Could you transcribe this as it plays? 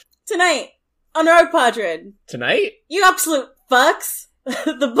Tonight, on Rogue Padron. Tonight? You absolute fucks.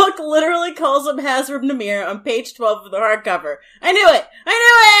 The book literally calls him Hasrub Namir on page 12 of the hardcover. I knew it!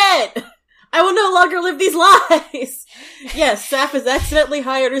 I will no longer live these lies! Yes, Saf has accidentally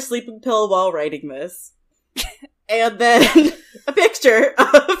hired her sleeping pill while writing this. And then a picture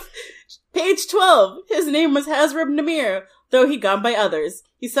of page 12. His name was Hasrub Namir, though he'd gone by others.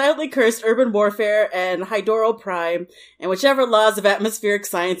 He silently cursed urban warfare and Hydoro Prime, and whichever laws of atmospheric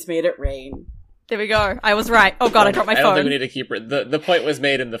science made it rain. There we go. I was right. Oh god, I dropped my phone. I don't think we need to keep the point was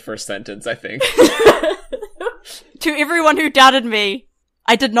made in the first sentence, I think. To everyone who doubted me,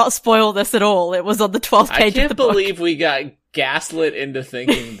 I did not spoil this at all. It was on the 12th page of the book. I can't believe we got gaslit into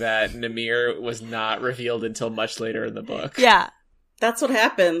thinking that Namir was not revealed until much later in the book. Yeah. That's what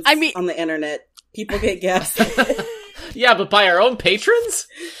happens on the internet. People get gaslit. Yeah, but by our own patrons?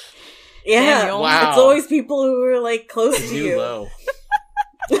 Yeah. Daniel. Wow. It's always people who are, like, close to you. Low.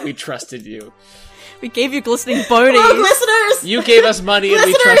 We trusted you. We gave you glistening bonies. Hello, listeners! You gave us money and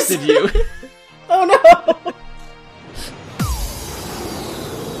we trusted you. Oh no!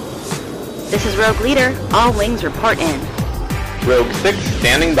 This is Rogue Leader. All wings report in. Rogue 6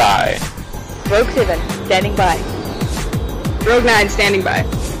 standing by. Rogue 7 standing by. Rogue 9 standing by.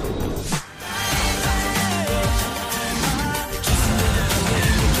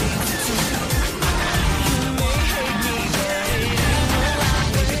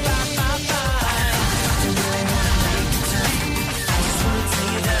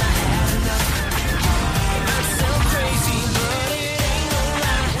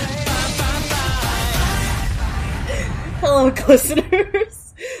 Hello,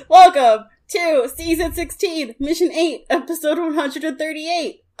 listeners! Welcome to Season 16, Mission 8, Episode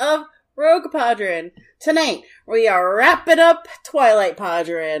 138 of Rogue Padron. Tonight, we are wrapping up Twilight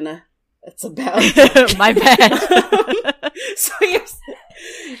Padron. That's about My bad. So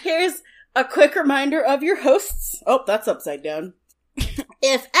here's a quick reminder of your hosts. Oh, that's upside down.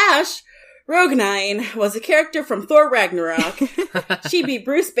 If Ash, Rogue 9, was a character from Thor Ragnarok, she'd be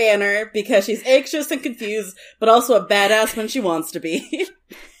Bruce Banner because she's anxious and confused, but also a badass when she wants to be.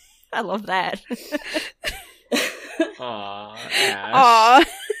 I love that. Aww, Ash.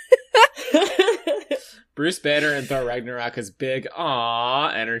 Aww. Bruce Banner and Thor Ragnarok is big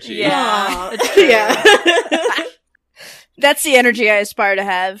energy. Yeah. Yeah. That's the energy I aspire to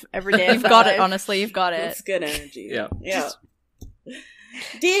have every day. You've got it, honestly. You've got it. It's good energy. Yeah. Yeah.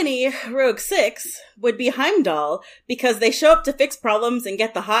 Danny, Rogue 6, would be Heimdall because they show up to fix problems and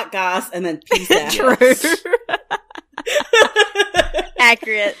get the hot goss and then peace out. True.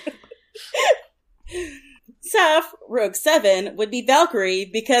 Accurate. Saf, Rogue 7, would be Valkyrie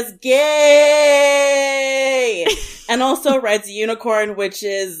because gay! And also rides a unicorn, which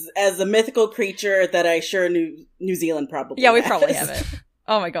is as a mythical creature that I sure New Zealand probably Yeah, we has. probably have it.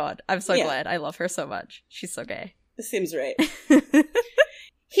 Oh my god. I'm so Yeah. glad. I love her so much. She's so gay. This seems right.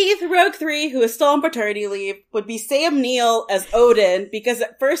 Heath, Rogue 3, who is still on paternity leave, would be Sam Neill as Odin, because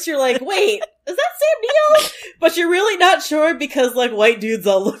at first you're like, wait, is that Sam Neill? But you're really not sure because, like, white dudes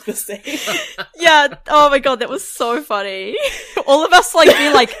all look the same. Yeah. Oh my god, that was so funny. All of us, like,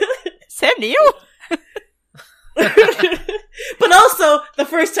 being like, Sam Neill? But also, the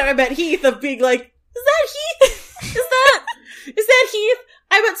first time I met Heath, of being like, is that Heath? Is that Heath?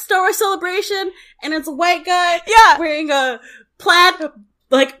 I'm at Star Wars Celebration, and it's a white guy Yeah. wearing a plaid,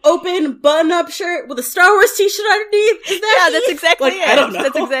 like, open button-up shirt with a Star Wars t-shirt underneath. Is that Yeah, that's Heath? exactly Like, it. I don't know.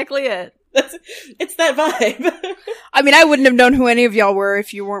 That's exactly it. It's that vibe. I mean, I wouldn't have known who any of y'all were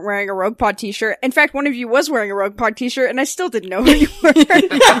if you weren't wearing a Rogue Pod t-shirt. In fact, one of you was wearing a Rogue Pod t-shirt, and I still didn't know who you were.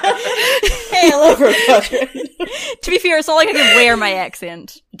 Hey, I love her. To be fair, it's not like I can wear my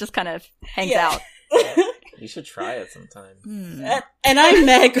accent. It just kind of hangs Yeah. out. You should try it sometime. And I'm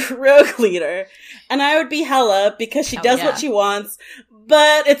Meg, Rogue Leader. And I would be Hella because she Hell does yeah. what she wants,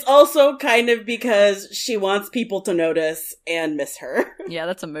 but it's also kind of because she wants people to notice and miss her. Yeah,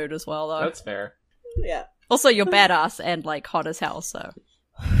 that's a mood as well, though. That's fair. Yeah. Also, you're badass and, like, hot as hell, so.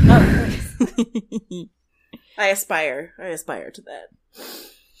 I aspire to that.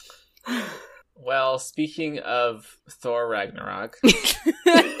 Well, speaking of Thor Ragnarok,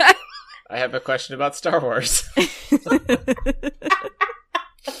 I have a question about Star Wars.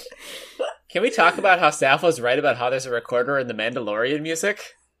 Can we talk about how Saf was right about how there's a recorder in the Mandalorian music?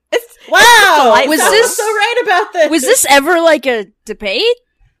 Wow! Was Saf this- so right about this? Was this ever like a debate?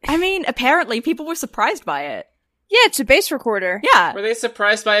 I mean, apparently people were surprised by it. Yeah, it's a bass recorder. Yeah. Were they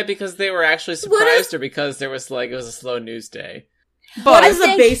surprised by it because they were actually surprised, or because there was like it was a slow news day? What I is a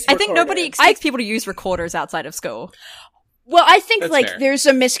think- bass I think recorder? nobody expects people to use recorders outside of school. Well, I think, That's like, fair. there's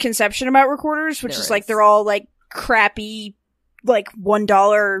a misconception about recorders, which There is, like, is. they're all, like, crappy, like,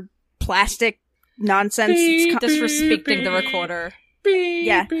 $1 plastic nonsense. It's Disrespecting the recorder.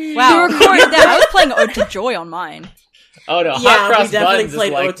 yeah. Wow. I was playing Ode to Joy on mine. Oh no, Yeah, Hot we Cross definitely Buns is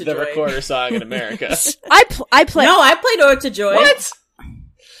played like Ode to the Joy. recorder song in America. I play. No, I played Ode to Joy. What?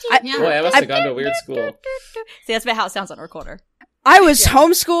 Yeah. Boy, I must have gone to a weird school. See, that's about how it sounds on a recorder. I was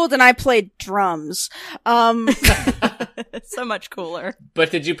homeschooled and I played drums. So much cooler. But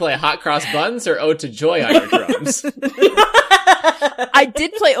did you play Hot Cross Buns or Ode to Joy on your drums? I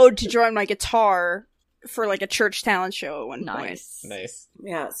did play Ode to Joy on my guitar for like a church talent show at one point. Nice.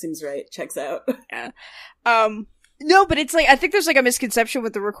 Yeah, it seems right. Checks out. No, but it's like, I think there's like a misconception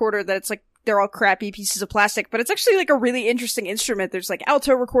with the recorder that it's like, they're all crappy pieces of plastic, but it's actually like a really interesting instrument. There's like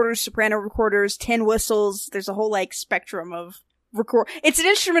alto recorders, soprano recorders, tin whistles. There's a whole like spectrum of It's an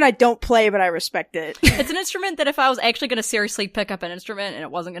instrument I don't play, but I respect it. It's an instrument that if I was actually going to seriously pick up an instrument and it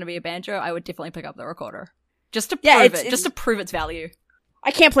wasn't going to be a banjo, I would definitely pick up the recorder. Just to prove its value. I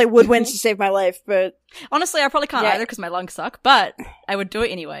can't play woodwinds to save my life, but honestly, I probably can't either because my lungs suck, but I would do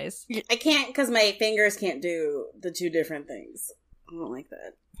it anyways. I can't because my fingers can't do the two different things. I don't like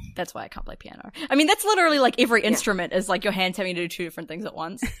that. That's why I can't play piano. I mean, that's literally like every instrument is like your hands having to do two different things at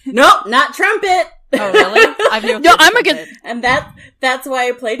once. Nope, not trumpet. Oh, really? I've never I'm a good, and that's why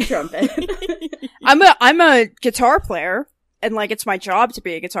I played trumpet. I'm a guitar player, and like it's my job to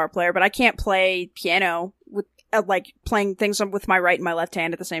be a guitar player, but I can't play piano with like playing things with my right and my left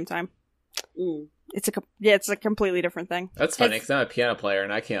hand at the same time. Mm. It's a completely different thing. That's funny because I'm a piano player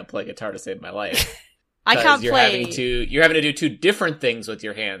and I can't play guitar to save my life. I can't you're play. You're having to do two different things with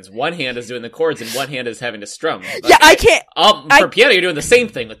your hands. One hand is doing the chords, and one hand is having to strum. Yeah, I can't. For piano, you're doing the same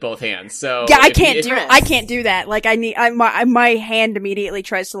thing with both hands. So yeah, I can't do that. Like my hand immediately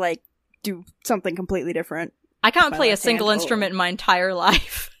tries to like do something completely different. I can't play a single instrument in my entire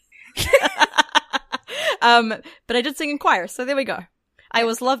life. But I did sing in choir, so there we go. I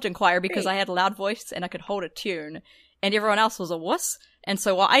was loved in choir because I had a loud voice and I could hold a tune, and everyone else was a wuss. And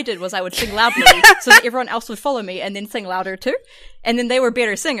so what I did was I would sing loudly so that everyone else would follow me and then sing louder too. And then they were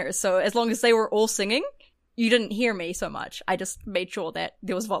better singers. So as long as they were all singing, you didn't hear me so much. I just made sure that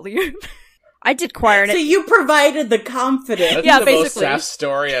there was volume. I did choir. So you provided the confidence. That's the most sass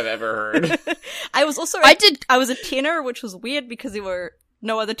story I've ever heard. I was also I was a tenor, which was weird because there were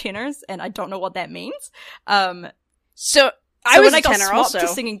no other tenors, and I don't know what that means. So when I got tenor swapped also to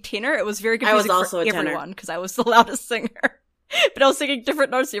singing tenor, it was very confusing for a tenor. everyone because I was the loudest singer. But I was singing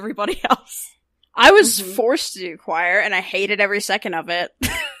different notes to everybody else. I was forced to do choir, and I hated every second of it.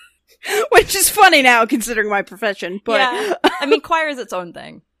 Which is funny now, considering my profession. But yeah. I mean, choir is its own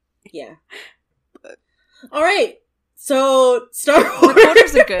thing. Yeah. All right. So Star Wars.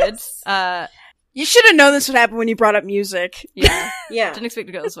 Recorders are good. You should have known this would happen when you brought up music. Yeah. Yeah. Didn't expect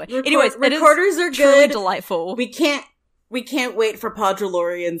it to go this way. Anyways, recorders are truly good. Delightful. We can't wait for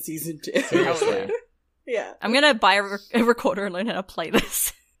Podrolorian season 2. Seriously. Yeah. I'm gonna buy a recorder and learn how to play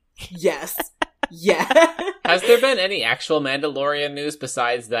this. Yes. Yeah. Has there been any actual Mandalorian news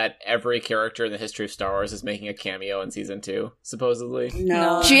besides that every character in the history of Star Wars is making a cameo in season 2, supposedly?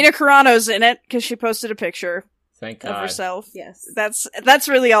 No. Gina Carano's in it, because she posted a picture Thank God. of herself. Yes. That's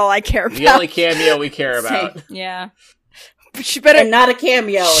really all I care about. The only cameo we care about. Yeah. She better And not a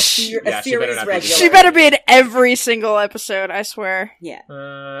cameo, a she better series not be regular. She better be in every single episode, I swear.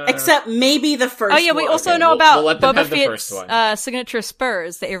 Yeah. Except maybe the first Oh yeah, we one. also Okay, know we'll about let them Boba have the first Fett's one. signature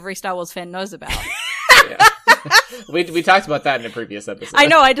spurs that every Star Wars fan knows about. Yeah. we talked about that in a previous episode. I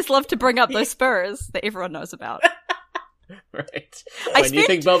know, I just love to bring up those spurs that everyone knows about. Right. When you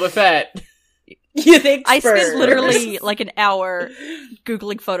think Boba Fett... You think I Spurs. spent literally like an hour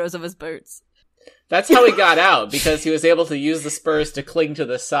Googling photos of his boots. That's how he got out, because he was able to use the spurs to cling to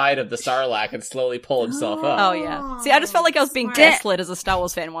the side of the Sarlacc and slowly pull himself up. Oh yeah. See, I just felt like I was being gaslit as a Star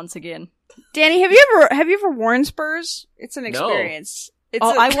Wars fan once again. Danny, have you ever worn spurs? It's an No. experience.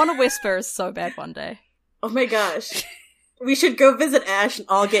 I want to wear spurs so bad one day. Oh my gosh. We should go visit Ash and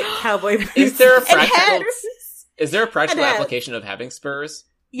all get cowboy boots. Is there a and practical... hats. Is there a practical And hats. application of having spurs?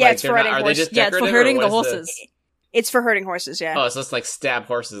 Yeah, Like, it's for they're hurting Are they horses. just Yeah, it's for decorative, or hurting what the is horses. It's for hurting horses, yeah. Oh, so it's like stab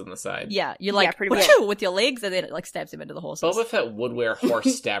horses on the side. Yeah, you like pretty much. "Wachoo" with your legs, and then it like stabs him into the horses. Boba Fett would wear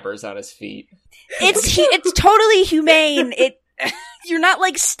horse stabbers on his feet. It's totally humane. You're not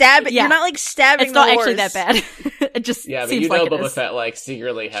like stabbing. Yeah. You're not like stabbing. It's not the actually horse. that bad. It just Yeah, but seems you know like it Boba is. Fett like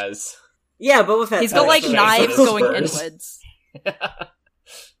secretly has... Yeah, Boba Fett. He's got like Spurs. knives Spurs. going Spurs. inwards.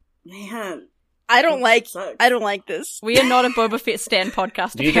 Man. I don't like. Sucks. I don't like this. We are not a Boba Fett stan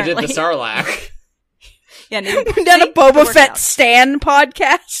podcast. Neither did Apparently. the Sarlacc. Yeah, neither. We're done a See? Boba Worked Fett out. Stan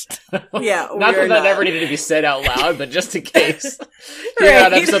podcast. Yeah, Not we're that that ever needed to be said out loud, but just in case. Here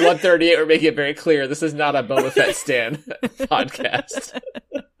on Right. episode 138, we're making it very clear this is not a Boba Fett stan podcast.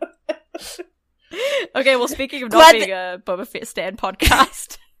 Okay, well, speaking of Glad not being a Boba Fett stan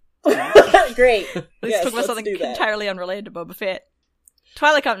podcast, Great. let's Yes, talk about something do that. entirely unrelated to Boba Fett.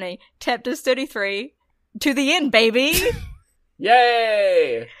 Twilight Company, chapters 33, to the end, baby!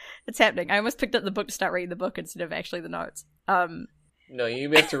 Yay! It's happening. I almost picked up the book to start reading the book instead of actually the notes. No,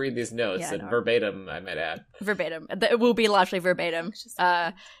 you have to read these notes, Yeah, I and know. verbatim, I might add. Verbatim. It will be largely verbatim.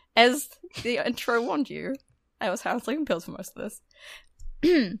 As the intro warned you, I was on sleeping pills for most of this.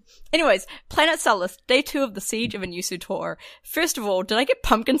 Anyways, Planet Sullust, day 2 of the Siege of Anusu tour. First of all, did I get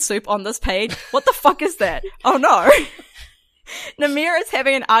pumpkin soup on this page? What the fuck is that? Oh no. Namir is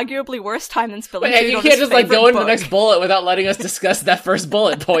having an arguably worse time than spilling Wait, food you on can't his just like go favorite into the book. next bullet without letting us discuss that first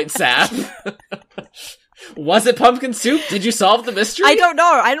bullet point, Saf. Was it pumpkin soup? Did you solve the mystery? I don't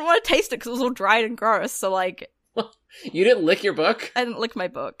know. I didn't want to taste it because it was all dried and gross, so like, You didn't lick your book? I didn't lick my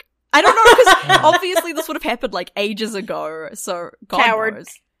book. I don't know, because obviously this would have happened like ages ago, so God Coward. knows.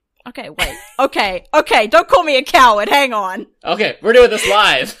 Okay, wait. Okay, don't call me a coward, hang on. Okay, we're doing this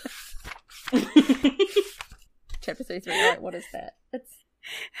live. Chapter 33, alright, what is that?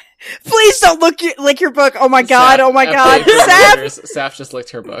 Please don't lick your book. Oh my god. Saf- Oh my god. update for Saf. listeners, Saf just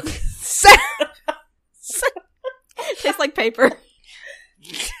licked her book. Saf. Tastes like paper.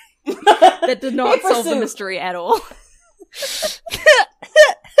 That did not Paper solve the soup. mystery at all.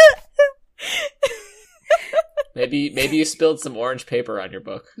 Maybe you spilled some orange paper on your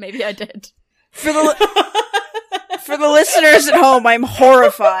book. Maybe I did. For the listeners at home, I'm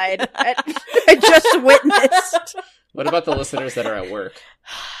horrified. I just witnessed. What about the listeners that are at work?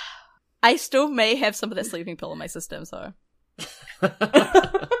 I still may have some of that sleeping pill in my system, so.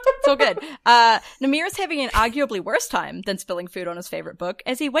 It's all good. Namir is having an arguably worse time than spilling food on his favorite book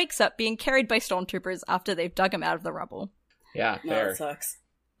as he wakes up being carried by stormtroopers after they've dug him out of the rubble. Yeah, No, fair. it sucks.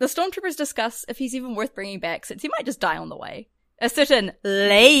 The stormtroopers discuss if he's even worth bringing back since he might just die on the way. A certain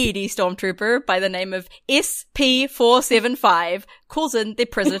lady stormtrooper by the name of SP475 calls in their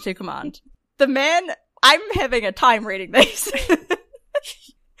prisoner to command. The man, I'm having a time reading these.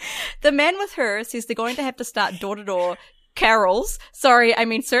 The man with her says they're going to have to start door-to-door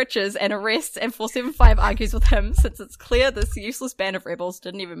searches and arrests, and 475 argues with him since it's clear this useless band of rebels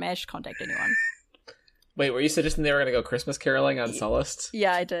didn't even manage to contact anyone. Wait, were you suggesting they were going to go Christmas caroling on Sullust?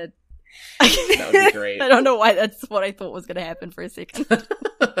 Yeah, I did. That would be great. I don't know why that's what I thought was going to happen for a second.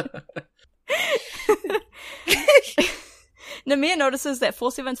 Namir notices that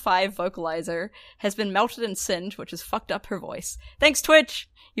 475 vocalizer has been melted and singed, which has fucked up her voice. Thanks, Twitch!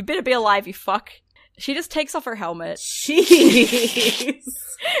 You better be alive, you fuck. She just takes off her helmet, Jeez.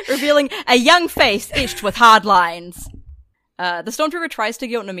 revealing a young face etched with hard lines. The stormtrooper tries to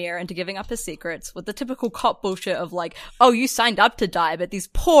guilt Namir into giving up his secrets with the typical cop bullshit of like, oh, you signed up to die, but these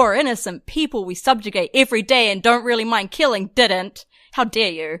poor innocent people we subjugate every day and don't really mind killing didn't. How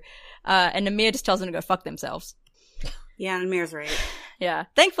dare you? And Namir just tells them to go fuck themselves. Yeah, and Mir's right. Yeah.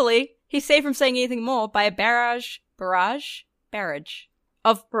 Thankfully, he's saved from saying anything more by a barrage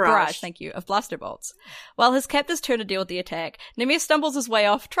of blaster bolts. While his captors turn to deal with the attack, Namir stumbles his way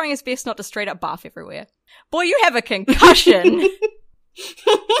off, trying his best not to straight up barf everywhere. Boy, you have a concussion!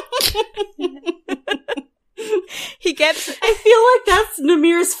 He gets... I feel like that's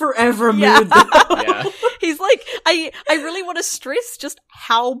Namir's forever Yeah. mood, though. Yeah. He's like, I really want to stress just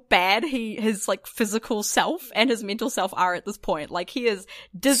how bad his like physical self and his mental self are at this point. Like, he is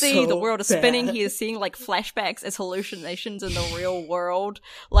dizzy, So the world is spinning, bad. he is seeing like flashbacks as hallucinations in the real world.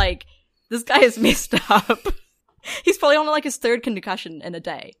 Like, this guy is messed up. He's probably on like his 3rd concussion in a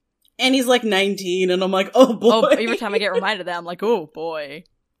day. And he's like 19, and I'm like, oh boy. Oh, every time I get reminded of that, I'm like, oh boy.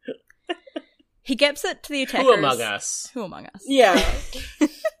 He gaps it to the attackers. Who among us? Who among us? Yeah.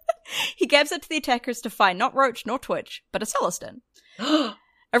 He gaps it to the attackers to find not Roach nor Twitch, but a Celestin. A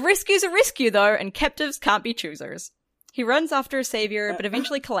rescue's a rescue, though, and captives can't be choosers. He runs after a savior, but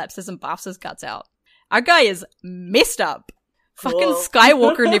eventually collapses and barfs his guts out. Our guy is messed up. Fucking Whoa.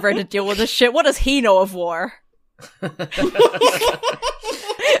 Skywalker never had to deal with this shit. What does he know of war? Apparently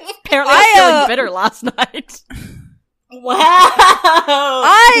I was feeling bitter last night. Wow.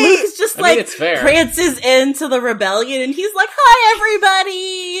 Luke's just I like mean, it's fair. prances into the rebellion, and he's like, "Hi,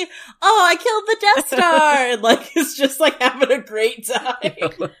 everybody! Oh, I killed the Death Star!" And like, he's just like having a great time.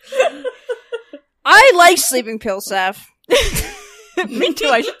 I like sleeping pills, Saf. Me too,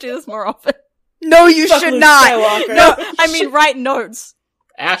 I should do this more often. No, you Fuck should Luke not. Skywalker. No, I mean, write notes.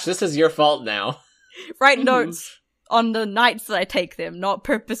 Ash, this is your fault now. Write notes on the nights that I take them, not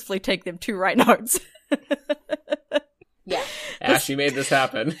purposefully take them to write notes. Yeah. Ash, you made this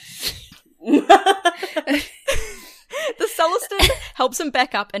happen. The Celestin helps him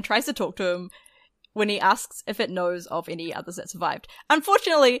back up and tries to talk to him, when he asks if it knows of any others that survived.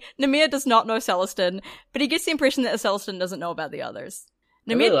 Unfortunately, Namir does not know Celestin, but he gets the impression that Celestin doesn't know about the others.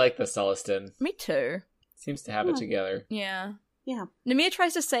 I really like the Celestin. Me too. Seems to have it together. Yeah. Yeah. Namir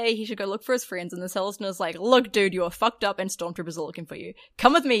tries to say he should go look for his friends, and the Celestin is like, look, dude, you are fucked up and stormtroopers are looking for you.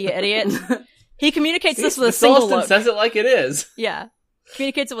 Come with me, you idiot. He communicates this with a single Celestin look. says it like it is. Yeah.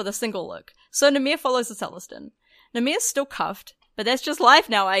 Communicates it with a single look. So Namir follows the Celestin. Namir's still cuffed, but that's just life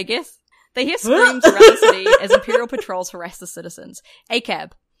now, I guess. They hear screams around the city as Imperial patrols harass the citizens.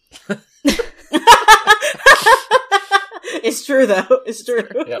 ACAB. It's true, though. It's true.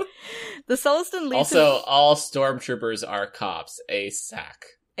 Yep. The Celestin leads Also, all stormtroopers are cops. ASAC.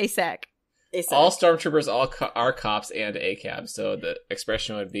 ASAC. All stormtroopers are cops and ACAB, so the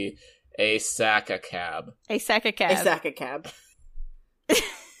expression would be ASAC a cab. ASAC a cab. A sack of cab.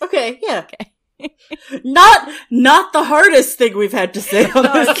 Okay, yeah. Okay. Not the hardest thing we've had to say on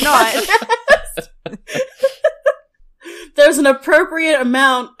No, this it's not. podcast. There's an appropriate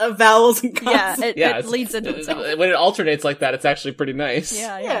amount of vowels and Yeah, consonants. it leads into itself. When it alternates like that, it's actually pretty nice.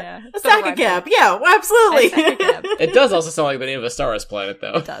 Yeah. A sack of cab. Yeah, absolutely. A sack of cab. It does also sound like the name of a Star Wars planet,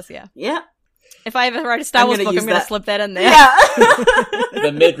 though. It does, yeah. Yeah. If I ever write a Star I'm Wars gonna book, use I'm going to that. slip that in there. Yeah.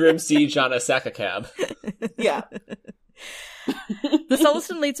 The mid-rim siege on a Sakakab. Yeah. The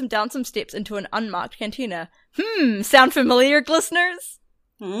Celestin leads him down some steps into an unmarked cantina. Sound familiar, listeners?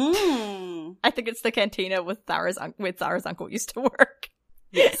 I think it's the cantina with where Zara's uncle used to work.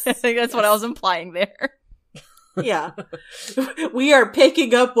 Yes. I think that's what I was implying there. Yeah. We are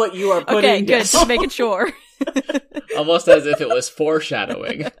picking up what you are putting Okay, good. down. Just making sure. Almost as if it was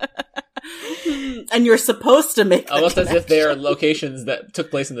foreshadowing. And you're supposed to make that Almost as if they are connection. locations that took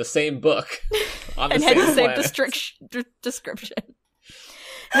place in the same book. On the And same had the same planet. description.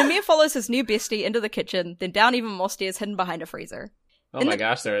 Namir follows his new bestie into the kitchen, then down even more stairs hidden behind a freezer. Oh my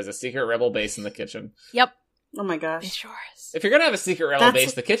gosh, there is a secret rebel base in the kitchen. Yep. Oh my It goch. sure is. If you're gonna have a secret rebel That's-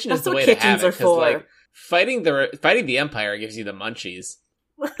 base, the kitchen is that's the what way to have kitchens it. are Because for. like fighting the Empire gives you the munchies.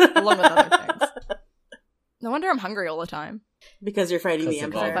 Along with other things. No wonder I'm hungry all the time. Because you're fighting the Because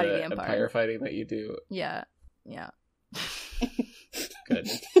of all Empire. Fighting the the Empire. Empire fighting that you do. Yeah. Good.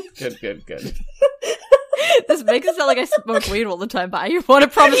 Good. This makes it sound like I smoke weed all the time, but I want to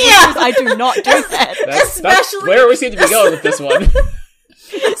promise Yeah. listeners I do not do that. That's Especially- where we seem to be going with this one.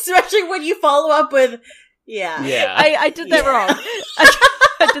 Especially when you follow up with, yeah. Yeah. I did that Yeah. wrong.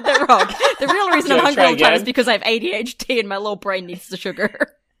 I did that wrong. The real reason I'm Should I hungry try all the time again? is because I have ADHD and my little brain needs the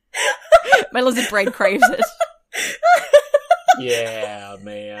sugar. My lizard brain craves it. Yeah,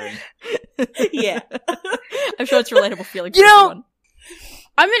 man. Yeah. I'm sure it's a relatable feeling for You know- everyone.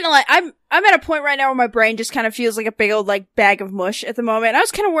 I'm at a point right now where my brain just kind of feels like a big old like bag of mush at the moment. I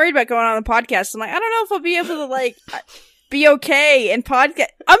was kind of worried about going on the podcast. I'm like, I don't know if I'll be able to like be okay and podcast.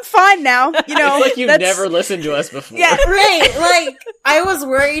 I'm fine now. You know, It's like you've that's- never listened to us before. Yeah. Right, like, I was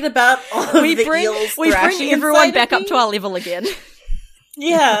worried about all of We the bring eels everyone thrashing inside back of up me. to our level again.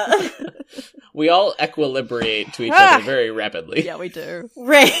 Yeah. We all equilibrate to each Ah. other very rapidly. Yeah, we do.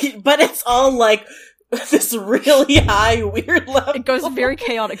 Right, but it's all like this really high, weird level. It goes very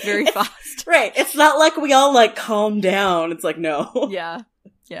chaotic, very fast. Right, it's not like we all like calm down. It's like, no. Yeah.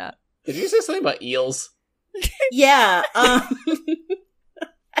 Did you say something about eels? Yeah,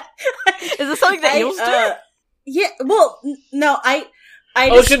 Is this something that eels do? Yeah, well, no, I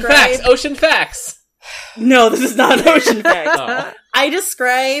Ocean describe- facts! Ocean facts! No, this is not ocean facts. Oh. I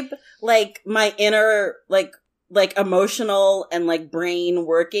describe like my inner like emotional and like brain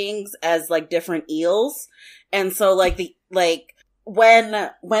workings as like different eels. And so like when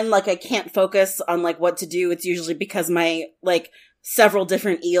like I can't focus on like what to do, it's usually because my like several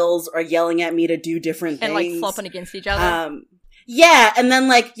different eels are yelling at me to do different And things. like flopping against each other. Yeah, and then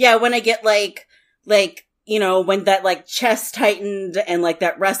like when I get like you know, when that like chest tightened and like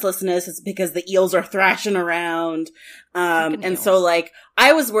that restlessness, it's because the eels are thrashing around. Fucking And eels. so like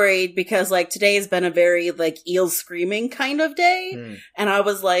I was worried because like today has been a very like eel screaming kind of day. Hmm. And I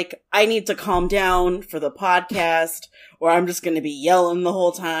was like, I need to calm down for the podcast or I'm just going to be yelling the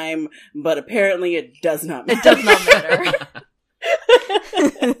whole time. But apparently it does not matter. It does not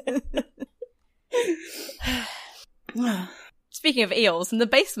matter. Speaking of eels, in the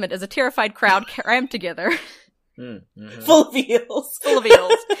basement is a terrified crowd crammed together, Mhm. Full of eels. full of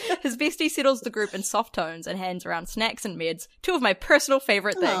eels. His bestie settles the group in soft tones and hands around snacks and meds, two of my personal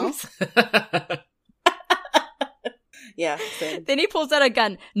favorite Oh. things. Yeah, same. Then he pulls out a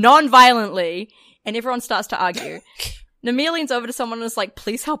gun, non-violently, and everyone starts to argue. Namir leans over to someone and is like,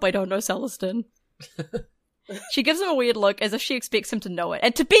 please help, I don't know Celestin. She gives him a weird look as if she expects him to know it.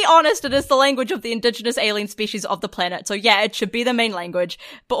 And to be honest, it is the language of the indigenous alien species of the planet. So yeah, it should be the main language.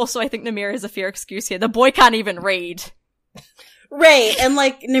 But also I think Namir has a fair excuse here. The boy can't even read. Right, and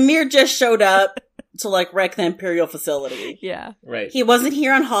like, Namir just showed up to like wreck the Imperial facility. Yeah. Right. He wasn't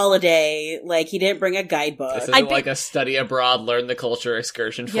here on holiday, like, he didn't bring a guidebook. This isn't like a study abroad, learn the culture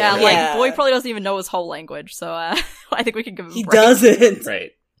excursion for Yeah, him. like, Yeah. boy probably doesn't even know his whole language. So I think we can give him a He break. doesn't.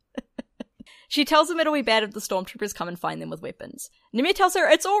 Right. She tells him it'll be bad if the stormtroopers come and find them with weapons. Namir tells her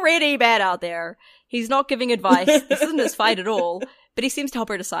it's already bad out there. He's not giving advice. This isn't his fight at all. But he seems to help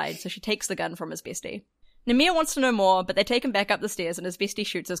her decide, so she takes the gun from his bestie. Namir wants to know more, but they take him back up the stairs and his bestie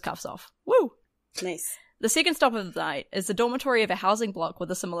shoots his cuffs off. Woo! Nice. The second stop of the night is the dormitory of a housing block with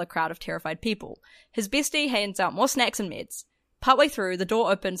a similar crowd of terrified people. His bestie hands out more snacks and meds. Partway through, the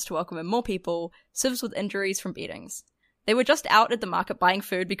door opens to welcome in more people, civs with injuries from beatings. They were just out at the market buying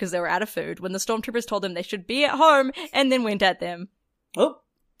food because they were out of food when the stormtroopers told them they should be at home and then went at them. Oh.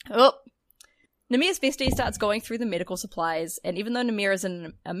 Namir's bestie starts going through the medical supplies, and even though Namir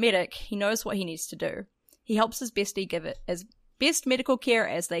isn't a medic, he knows what he needs to do. He helps his bestie give it as best medical care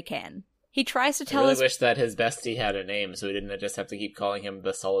as they can. He tries to I tell really his... wish that his bestie had a name, so we didn't just have to keep calling him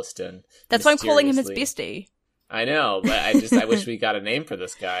the Sullustan. That's why I'm calling him his mysteriously. bestie. I know, but I wish we got a name for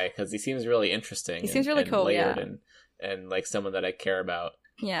this guy, because he seems really interesting. He seems really cool, layered yeah. And like someone that I care about.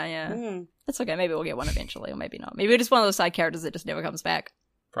 Yeah. Mm. That's okay, maybe we'll get one eventually, or maybe not. Maybe we're just one of those side characters that just never comes back.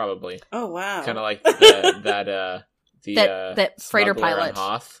 Probably. Oh, wow. Kind of like That freighter smuggler on pilot.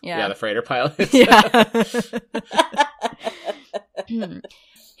 Hoth. Yeah. The freighter pilot. Yeah.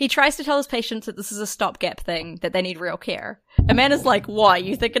 He tries to tell his patients that this is a stopgap thing, that they need real care. Amanda's like, what,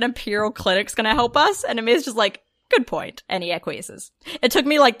 you think an Imperial clinic's gonna help us? And Amanda's just like, good point. And he acquiesces. It took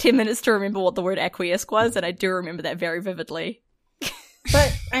me like 10 minutes to remember what the word acquiesce was, and I do remember that very vividly.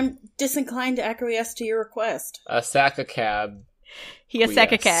 But I'm disinclined to acquiesce to your request. A sack of cab. He has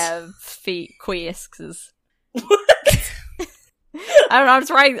Quiesce. Sakacav feet quiesces. I don't know,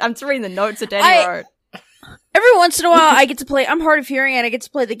 I'm just reading the notes that Danny wrote. Every once in a while, I get to play. I'm hard of hearing, and I get to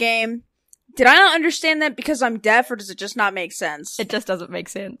play the game. Did I not understand that because I'm deaf, or does it just not make sense? It just doesn't make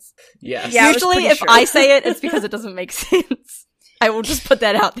sense. Yes. Yeah, I was Usually, pretty if sure. I say it, it's because it doesn't make sense. I will just put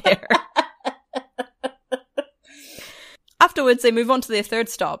that out there. Afterwards, they move on to their third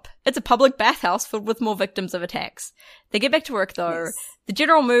stop. It's a public bathhouse filled with more victims of attacks. They get back to work, though. Yes. The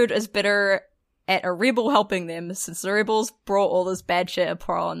general mood is bitter at a rebel helping them, since the rebels brought all this bad shit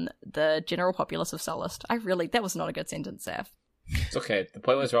upon the general populace of Sullust. That was not a good sentence, Saf. It's okay. The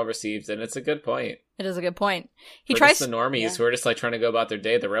point was well received, and it's a good point. It is a good point. He For tries just the normies Yeah. who are just like trying to go about their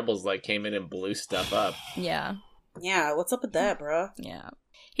day. The rebels like came in and blew stuff up. Yeah. Yeah, what's up with that, bro? Yeah.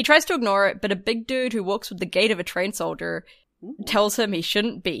 He tries to ignore it, but a big dude who walks with the gait of a trained soldier tells him he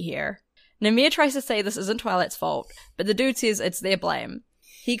shouldn't be here. Namir tries to say this isn't Twilight's fault, but the dude says it's their blame.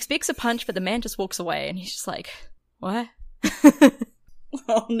 He expects a punch, but the man just walks away, and he's just like, what?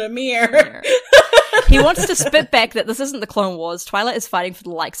 Oh, Namir. He wants to spit back that this isn't the Clone Wars. Twilight is fighting for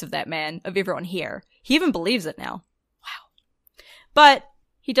the likes of that man, of everyone here. He even believes it now. Wow. But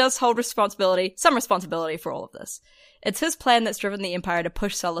he does hold some responsibility for all of this. It's his plan that's driven the Empire to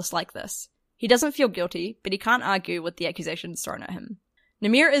push Sullust like this. He doesn't feel guilty, but he can't argue with the accusations thrown at him.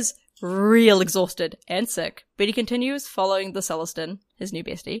 Namir is real exhausted and sick, but he continues following the Sullustan, his new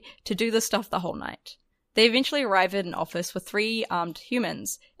bestie, to do this stuff the whole night. They eventually arrive at an office with 3 armed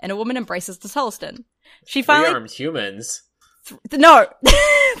humans, and a woman embraces the Sullustan. She finally... 3 armed humans. No!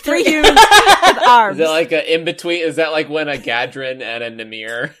 3 humans with arms. Is that like a in between? Is that like when a Gadrin and a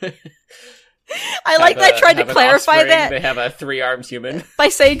Namir? I like that I tried to clarify that They have a 3-armed human. by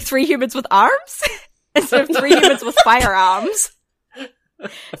saying 3 humans with arms instead of 3 humans with firearms.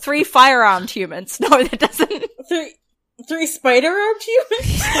 3 firearmed humans. No, that doesn't. 3 spider-armed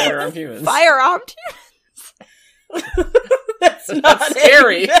humans? 3-armed humans. Firearmed humans. That's not That's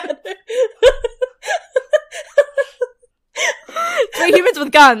scary. 3 humans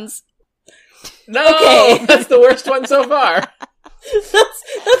with guns. No, Okay. that's the worst one so far.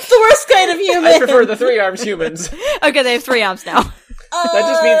 That's the worst kind of human. I prefer the 3-armed humans. Okay, they have 3 arms now. That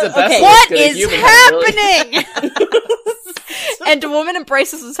just means that that's okay. What good at is human had happening? And the woman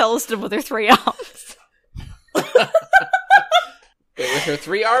embraces the Sullustan with her 3 arms. Wait, with her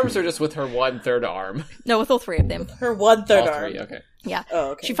 3 arms or just with her 1/3 arm? No, with all 3 of them. Her 1/3 All arm. 3, okay. Yeah.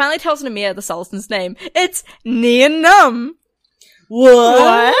 Oh, okay. She finally tells Namir the Sullustan's name. It's Nian Num.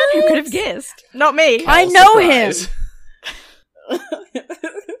 What? Who could have guessed? Not me. I All know him. surprise.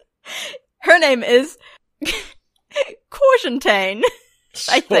 Her name is Quarantine.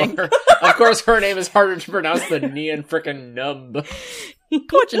 I think. Sure. Of course, her name is harder to pronounce than Nian frickin' Numb.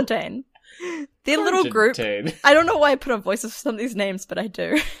 Quarantine. Their little group, Argentine. I don't know why I put on voices for some of these names, but I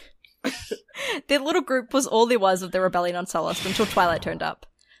do. Their little group was all there was of the rebellion on Sullust until Twilight turned up.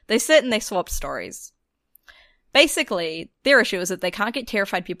 They sit and they swapped stories. Basically, their issue is that they can't get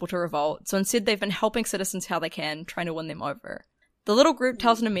terrified people to revolt, so instead they've been helping citizens how they can, trying to win them over. The little group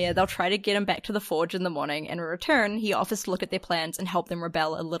tells Namir they'll try to get him back to the forge in the morning, and in return, he offers to look at their plans and help them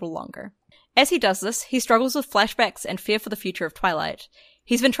rebel a little longer. As he does this, he struggles with flashbacks and fear for the future of Twilight.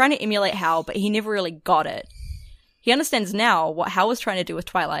 He's been trying to emulate Hal, but he never really got it. He understands now what Hal was trying to do with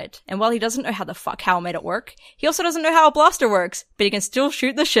Twilight, and while he doesn't know how the fuck Hal made it work, he also doesn't know how a blaster works, but he can still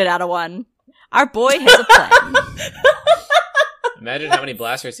shoot the shit out of one. Our boy has a plan. Imagine how many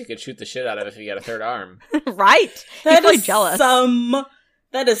blasters he could shoot the shit out of if he got a third arm. Right? He's probably jealous.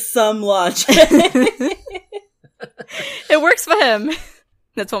 That is some logic. It works for him.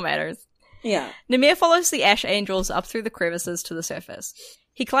 That's what matters. Yeah. Namir follows the Ash Angels up through the crevices to the surface.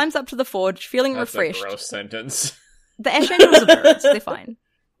 He climbs up to the forge, feeling That's refreshed. a gross sentence. The Ash Angels are birds. They're fine.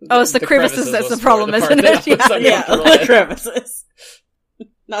 Oh, it's the crevices that's will the problem, spoil isn't the part it? that I'm Yeah, uncomfortable the with. crevices.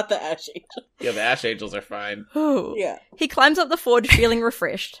 Not the Ash Angel. Yeah, the Ash Angels are fine. Ooh. Yeah. He climbs up the forge feeling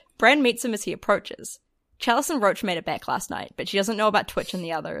refreshed. Bran meets him as he approaches. Chalice and Roach made it back last night, but she doesn't know about Twitch and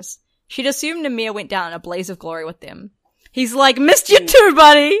the others. She'd assumed Namir went down in a blaze of glory with them. He's like, missed you too,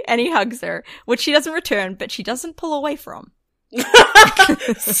 buddy! And he hugs her, which she doesn't return, but she doesn't pull away from.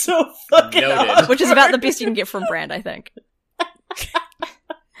 So fucking Noted. awkward. Which is about the best you can get from Brand, I think.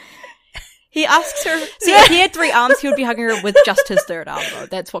 He asks her, see, if he had 3 arms, he would be hugging her with just his third arm, though.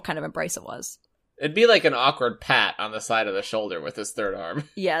 That's what kind of embrace it was. It'd be like an awkward pat on the side of the shoulder with his third arm.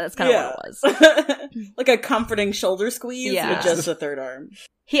 Yeah, that's kind of what it was. Like a comforting shoulder squeeze Yeah. with just a third arm.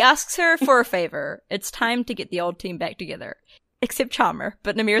 He asks her for a favor. It's time to get the old team back together. Except Charmer,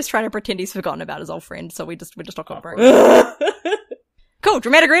 but Namir's trying to pretend he's forgotten about his old friend, so we're just not covering it. Cool,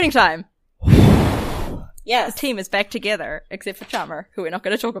 dramatic reading time! Yes. The team is back together, except for Charmer, who we're not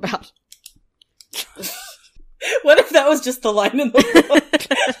going to talk about. What if that was just the line in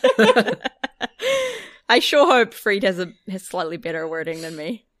the book? I sure hope Freed has slightly better wording than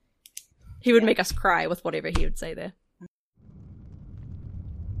me. He would make us cry with whatever he would say there.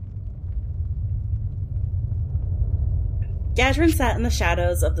 Gadrin sat in the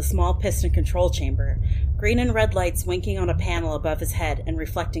shadows of the small piston control chamber, green and red lights winking on a panel above his head and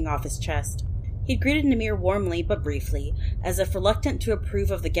reflecting off his chest. He'd greeted Namir warmly but briefly, as if reluctant to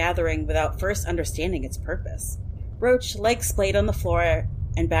approve of the gathering without first understanding its purpose. Roach, legs splayed on the floor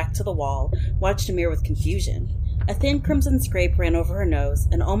and back to the wall, watched Namir with confusion. A thin crimson scrape ran over her nose,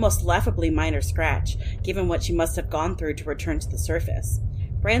 an almost laughably minor scratch, given what she must have gone through to return to the surface.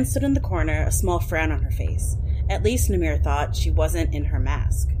 Bran stood in the corner, a small frown on her face. At least, Namir thought, she wasn't in her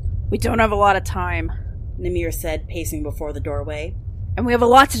mask. We don't have a lot of time. Namir said, pacing before the doorway. And we have a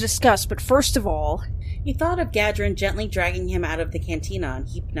lot to discuss, but first of all... He thought of Gadrin gently dragging him out of the cantina on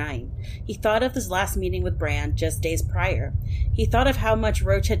Heap 9. He thought of his last meeting with Bran just days prior. He thought of how much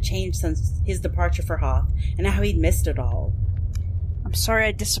Roach had changed since his departure for Hoth, and how he'd missed it all. I'm sorry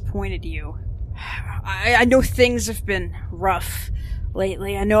I disappointed you. I know things have been rough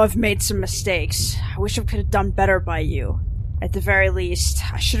lately. I know I've made some mistakes. I wish I could have done better by you. At the very least,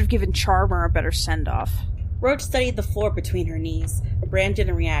 I should have given Charmer a better send-off. Roach studied the floor between her knees. Bran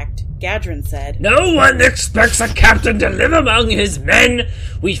didn't react. Gadrin said, No one expects a captain to live among his men.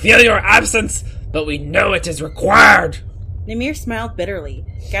 We feel your absence, but we know it is required. Namir smiled bitterly.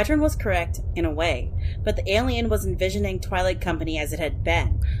 Gadrin was correct, in a way, but the alien was envisioning Twilight Company as it had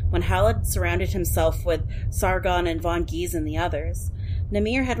been, when Hal had surrounded himself with Sargon and Von Gies and the others.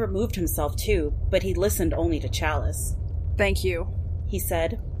 Namir had removed himself too, but he listened only to Chalice. Thank you. He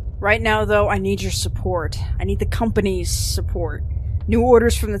said, Right now, though, I need your support. I need the company's support. New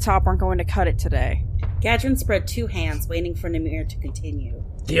orders from the top aren't going to cut it today. Gadrin spread 2 hands, waiting for Namir to continue.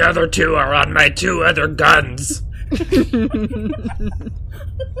 The other 2 are on my 2 other guns.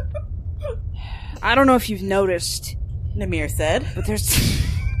 I don't know if you've noticed, Namir said, but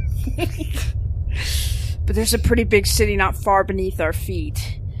there's a pretty big city not far beneath our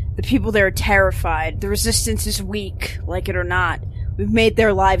feet. The people there are terrified. The resistance is weak, like it or not. We've made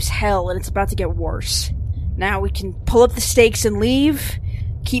their lives hell, and it's about to get worse. Now we can pull up the stakes and leave,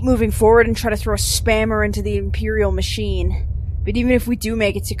 keep moving forward, and try to throw a spammer into the Imperial machine. But even if we do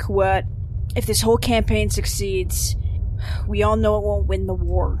make it to Kuwait, if this whole campaign succeeds, we all know it won't win the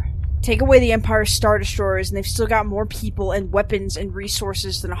war. Take away the Empire's Star Destroyers, and they've still got more people and weapons and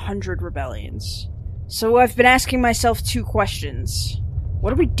resources than 100 rebellions. So I've been asking myself 2 questions.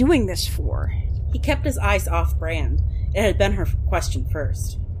 What are we doing this for? He kept his eyes off Bran. It had been her question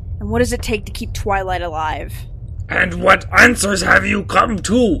first. And what does it take to keep Twilight alive? And what answers have you come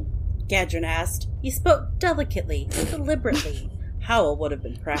to? Gadrin asked. He spoke delicately, deliberately. Howell would have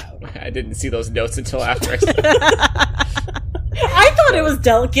been proud. I didn't see those notes until after I said I thought it was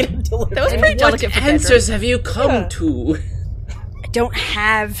delicate and deliberate. That was pretty delicate for Gadrin. answers have you come to? I don't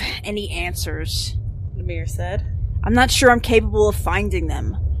have any answers. Namir said. I'm not sure I'm capable of finding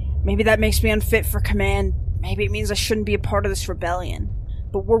them. Maybe that makes me unfit for command. Maybe it means I shouldn't be a part of this rebellion.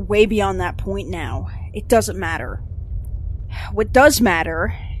 But we're way beyond that point now. It doesn't matter. What does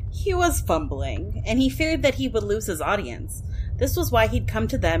matter... He was fumbling, and he feared that he would lose his audience. This was why he'd come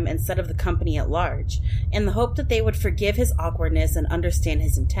to them instead of the company at large, in the hope that they would forgive his awkwardness and understand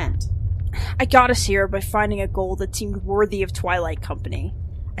his intent. I got us here by finding a goal that seemed worthy of Twilight Company.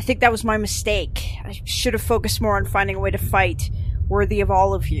 I think that was my mistake. I should have focused more on finding a way to fight, worthy of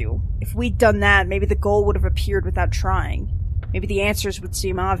all of you. If we'd done that, maybe the goal would have appeared without trying. Maybe the answers would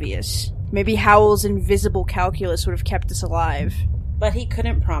seem obvious. Maybe Howell's invisible calculus would have kept us alive. But he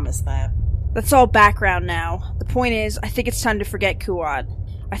couldn't promise that. That's all background now. The point is, I think it's time to forget Kuat.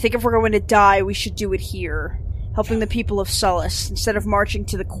 I think if we're going to die, we should do it here. Helping the people of Sullust, instead of marching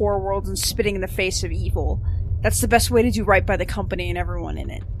to the core world and spitting in the face of evil. That's the best way to do right by the company and everyone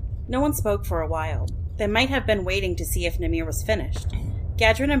in it. No one spoke for a while. They might have been waiting to see if Namir was finished.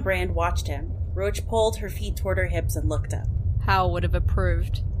 Gadrin and Brand watched him. Roach pulled her feet toward her hips and looked up. Howell would have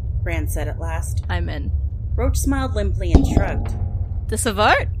approved. Brand said at last. I'm in. Roach smiled limply and shrugged. This a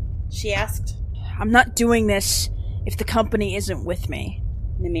vote? She asked. I'm not doing this if the company isn't with me.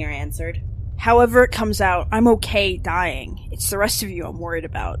 Namir answered. However it comes out, I'm okay dying. It's the rest of you I'm worried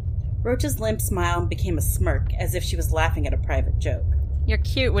about. Roach's limp smile became a smirk, as if she was laughing at a private joke. You're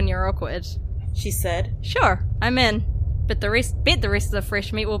cute when you're awkward. She said. Sure, I'm in. But the rest of the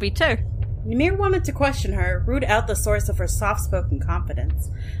fresh meat will be too. Namir wanted to question her, root out the source of her soft-spoken confidence,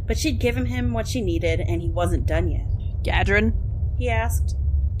 but she'd given him what she needed, and he wasn't done yet. Gadrin? He asked.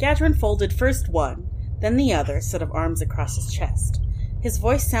 Gadrin folded first one, then the other set of arms across his chest. His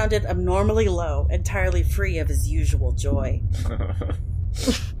voice sounded abnormally low, entirely free of his usual joy.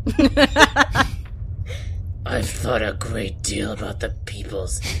 I've thought a great deal about the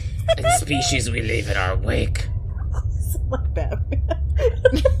peoples and species we leave in our wake. Like Batman.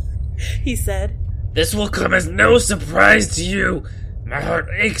 He said. This will come as no surprise to you. My heart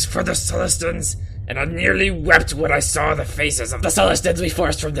aches for the Sullustans, and I nearly wept when I saw the faces of the Sullustans we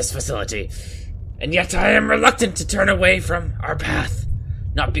forced from this facility. And yet I am reluctant to turn away from our path.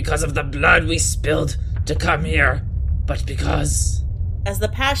 Not because of the blood we spilled to come here, but because... As the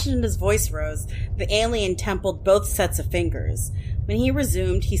passion in his voice rose, the alien templed both sets of fingers. When he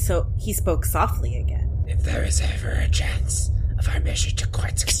resumed, he spoke softly again. If there is ever a chance of our mission to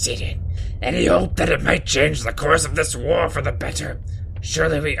quite succeeding, any hope that it might change the course of this war for the better,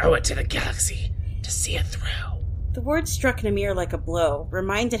 surely we owe it to the galaxy to see it through. The words struck Namir like a blow,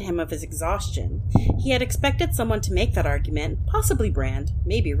 reminded him of his exhaustion. He had expected someone to make that argument, possibly Brand,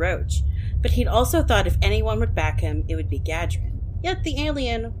 maybe Roach, but he'd also thought if anyone would back him, it would be Gadrin. Yet the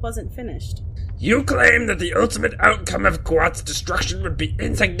alien wasn't finished. You claim that the ultimate outcome of Kuat's destruction would be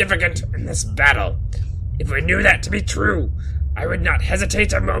insignificant in this battle. If we knew that to be true, I would not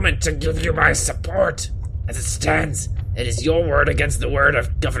hesitate a moment to give you my support. As it stands, it is your word against the word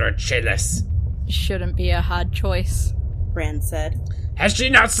of Governor Chalice. Shouldn't be a hard choice. Brand said. Has she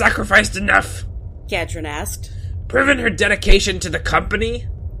not sacrificed enough? Gadrin asked. Proven her dedication to the company?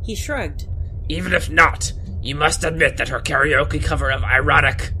 He shrugged. Even if not, you must admit that her karaoke cover of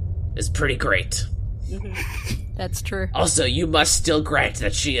Ironic is pretty great. That's true. Also, you must still grant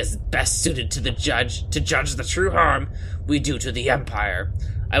that she is best suited to judge the true harm we do to the Empire.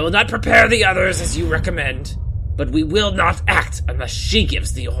 I will not prepare the others as you recommend, but we will not act unless she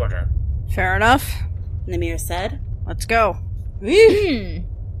gives the order. Fair enough. Namir said. Let's go. I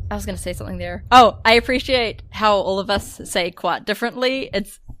was going to say something there. Oh, I appreciate how all of us say Kuat differently.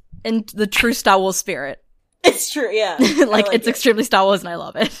 It's in the true Star Wars spirit. It's true, yeah. like it's extremely Star Wars and I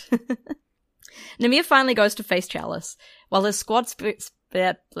love it. Namir finally goes to face Chalice, while his squad spreads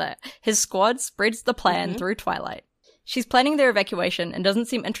the plan through Twilight. She's planning their evacuation and doesn't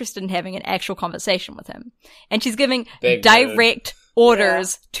seem interested in having an actual conversation with him. And she's giving direct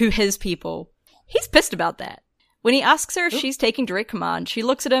orders to his people. He's pissed about that. When he asks her if she's taking direct command, she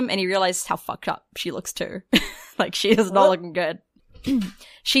looks at him and he realizes how fucked up she looks too. Like, she is not looking good.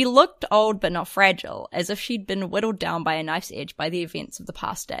 She looked old but not fragile, as if she'd been whittled down by a knife's edge by the events of the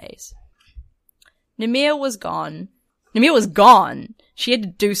past days. Namir was gone. She had to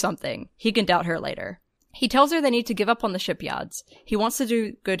do something. He can doubt her later. He tells her they need to give up on the shipyards. He wants to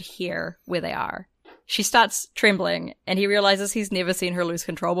do good here, where they are. She starts trembling, and he realizes he's never seen her lose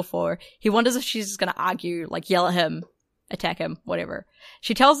control before. He wonders if she's just gonna argue, like yell at him, attack him, whatever.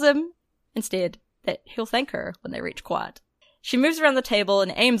 She tells him instead, that he'll thank her when they reach Quat. She moves around the table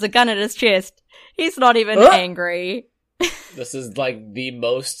and aims a gun at his chest. He's not even angry. This is like the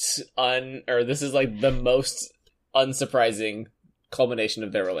most unsurprising culmination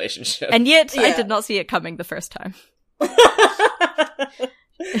of their relationship. And yet, I did not see it coming the first time.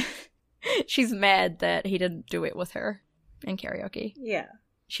 She's mad that he didn't do it with her in karaoke. Yeah.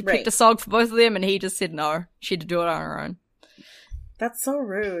 She picked a song for both of them, and he just said no. She had to do it on her own. That's so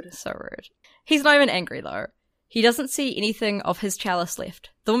rude. So rude. He's not even angry, though. He doesn't see anything of his Chalice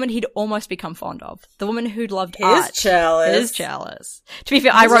left. The woman he'd almost become fond of. The woman who'd loved art. His Chalice. His Chalice. To be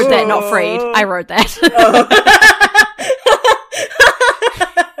fair, I wrote that, not Freed. I wrote that.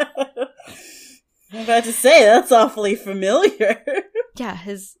 I'm about to say, that's awfully familiar. Yeah,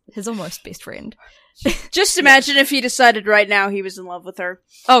 his almost best friend. Just imagine if he decided right now he was in love with her.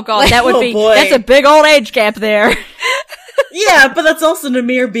 Oh god, that would be, boy. that's a big old age gap there. Yeah, but that's also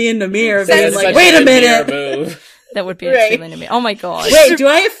Namir being Namir, being It's like, such wait a Namir minute. move. That would be Right. extremely Namir. Oh my god. Wait, do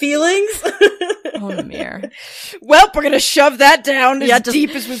I have feelings? Oh, Namir. Well, we're gonna shove that down Yeah, as just- deep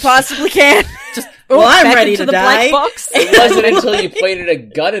as we possibly can. Well, I'm Back ready into to the die. black box. It wasn't until you pointed a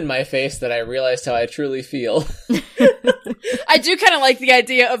gun in my face that I realized how I truly feel. I do kind of like the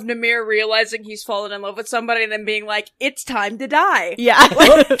idea of Namir realizing he's fallen in love with somebody and then being like, it's time to die. Yeah.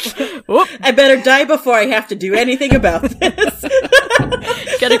 Whoop. I better die before I have to do anything about this.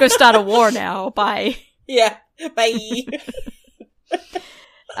 Gotta go start a war now. Bye. Yeah, bye.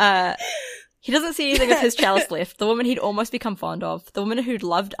 He doesn't see anything of his Chalice left. The woman he'd almost become fond of. The woman who'd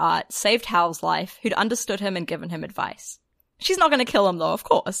loved art, saved Hal's life, who'd understood him and given him advice. She's not gonna kill him though, of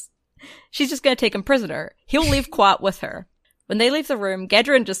course. She's just gonna take him prisoner. He'll leave Quat with her. When they leave the room,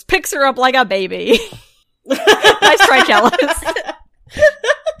 Gadrin just picks her up like a baby. Nice try, Chalice.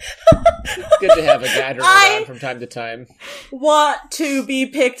 It's good to have a Gadrin around from time to time. Want to be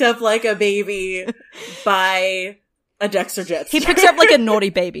picked up like a baby by a Dexter Jetster. He picks her up like a naughty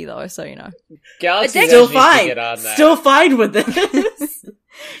baby though, so you know. Galaxy Still Edge needs to fine. get on that. Still fine with this.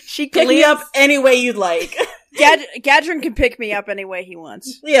 She Pick me gleans- up any way you'd like. Gadrin can pick me up any way he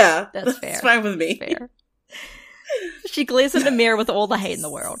wants. Yeah, That's fair. It's fine with me. Fair. She glares at Namir with all the hate in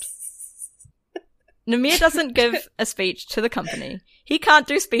the world. Namir doesn't give a speech to the company. He can't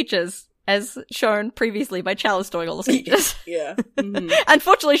do speeches, as shown previously by Chalice doing all the speeches. Yeah. Mhm.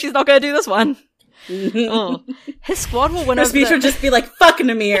 Unfortunately, she's not going to do this one. Oh. His squad will win Her over speech would just be like, fuck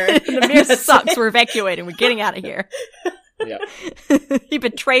Namir. Namir That's sucks, it. we're evacuating, we're getting out of here. Yeah. He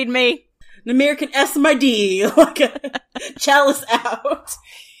betrayed me. Namir can S my D. Like a Chalice out.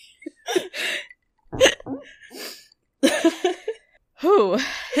 Whew.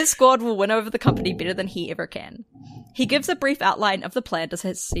 His squad will win over the company better than he ever can. He gives a brief outline of the plan to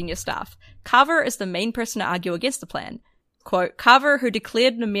his senior staff. Carver is the main person to argue against the plan. Quote, Carver, who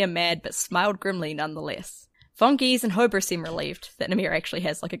declared Namir mad but smiled grimly nonetheless. Von Gies and Hober seem relieved that Namir actually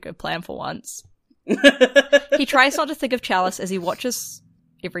has like a good plan for once. He tries not to think of Chalice as he watches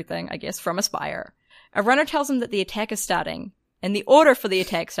everything, I guess, from a spire. A runner tells him that the attack is starting, and the order for the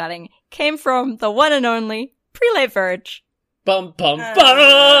attack starting came from the one and only Prelate Verge. Bum bum bum!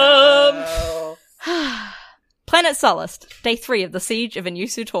 Oh. Planet Sullust, day 3 of the siege of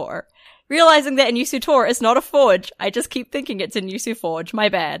Inusu Tor. Realizing that Inusu Tor is not a forge, I just keep thinking it's Inusu Forge, my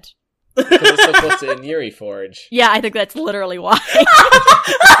bad. Because it's so close to Inuri Forge. Yeah, I think that's literally why.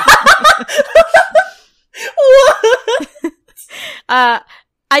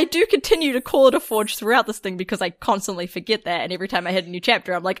 I do continue to call it a forge throughout this thing because I constantly forget that, and every time I hit a new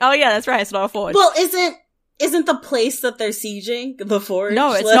chapter, I'm like, oh yeah, that's right, it's not a forge. Well, isn't the place that they're sieging the forge?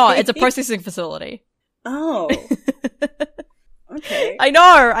 No, it's like- not. It's a processing facility. Oh. Okay. I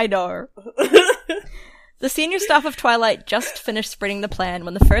know. The senior staff of Twilight just finished spreading the plan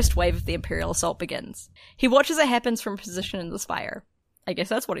when the first wave of the Imperial assault begins. He watches it happen from position in the spire. I guess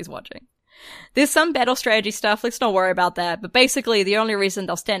that's what he's watching. There's some battle strategy stuff, let's not worry about that, but basically the only reason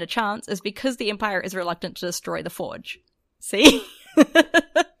they'll stand a chance is because the Empire is reluctant to destroy the Forge. See?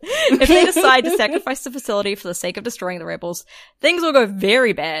 If they decide to sacrifice the facility for the sake of destroying the rebels, things will go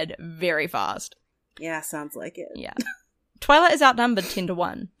very bad very fast. Yeah, sounds like it. Yeah. Twilight is outnumbered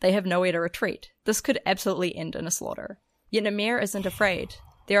 10-1. They have nowhere to retreat. This could absolutely end in a slaughter. Yet Namir isn't afraid.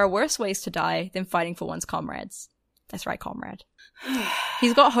 There are worse ways to die than fighting for one's comrades. That's right, comrade.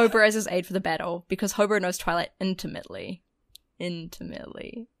 He's got Hober as his aide for the battle, because Hober knows Twilight intimately.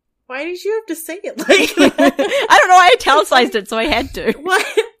 Intimately. Why did you have to say it like I don't know, I italicized it, so I had to. What?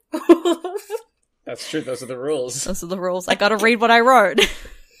 That's true, those are the rules. Those are the rules. I gotta read what I wrote.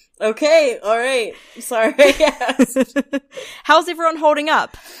 Okay, alright. Sorry, I asked. How's everyone holding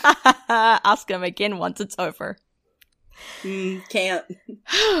up? Ask him again once it's over. Can't.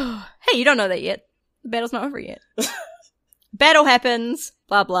 Hey, you don't know that yet. The battle's not over yet. Battle happens,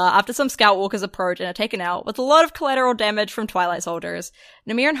 blah blah, after some scout walkers approach and are taken out, with a lot of collateral damage from Twilight soldiers.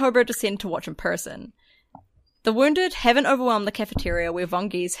 Namir and Hobo descend to watch in person. The wounded haven't overwhelmed the cafeteria where Von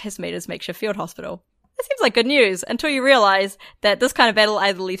Gies has made his makeshift field hospital. That seems like good news, until you realize that this kind of battle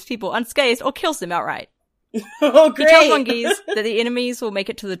either leaves people unscathed or kills them outright. Oh, He tells great! Von Gies that the enemies will make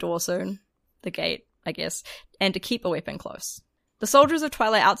it to the door soon. The gate, I guess. And to keep a weapon close. The soldiers of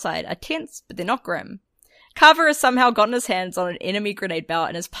Twilight outside are tense, but they're not grim. Carver has somehow gotten his hands on an enemy grenade belt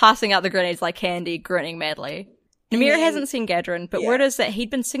and is passing out the grenades like candy, grinning madly. Namir hasn't seen Gadrin, but word is that he'd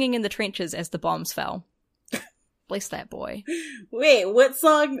been singing in the trenches as the bombs fell. Bless that boy. Wait, what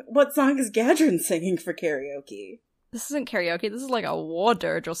song is Gadrin singing for karaoke? This isn't karaoke, this is like a war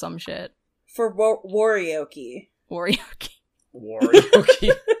dirge or some shit. For warioke. Warioke.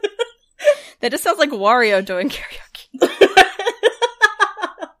 Warioke. That just sounds like Wario doing karaoke.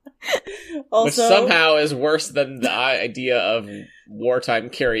 Also, Which somehow is worse than the idea of wartime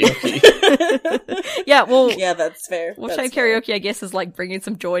karaoke. Yeah, well, yeah, that's fair. wartime That's fair. karaoke, I guess, is like bringing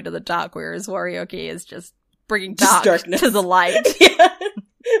some joy to the dark, whereas Warioke is just bringing Just dark darkness. to the light. Yeah.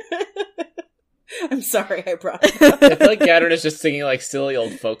 I'm sorry I brought it up. I feel like Gadrin is just singing like silly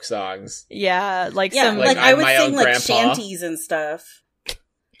old folk songs. Yeah, like Yeah, some... like I'm I would my sing own like grandpa. shanties and stuff. Did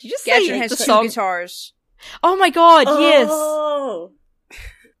you just say Gadget has the two song? guitars. Oh my god, yes! Oh.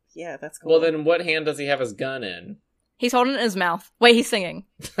 Yeah, that's cool. Well, then what hand does he have his gun in? He's holding it in his mouth. Wait, he's singing.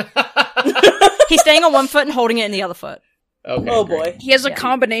 He's staying on one foot and holding it in the other foot. Okay. Oh great. boy. He has a Yeah.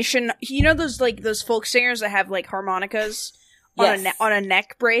 combination. You know those folk singers that have like harmonicas Yes. on a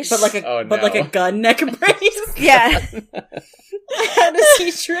neck brace, But like a Oh, but like a no. gun neck brace. yeah, How does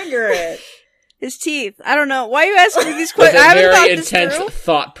he trigger it? his teeth. I don't know. Why are you asking me these With questions? a I haven't thought very this intense through.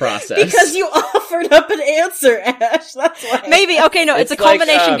 thought process. Because you offered up an answer, Ash. That's why. Maybe, okay, no, it's a It's like,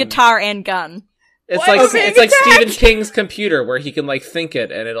 combination guitar and gun. It's Why like was it it's like attacked? Stephen King's computer where he can like think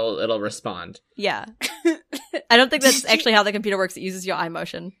it and it'll respond. Yeah. I don't think that's actually how the computer works. It uses your eye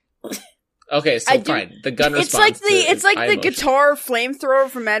motion. Okay, so I do- fine. The gun It's responds. like the to its eye motion. guitar flamethrower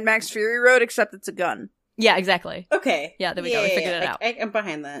from Mad Max Fury Road, except it's a gun. Yeah, exactly. Okay. Yeah, there we go. We figured it out. I'm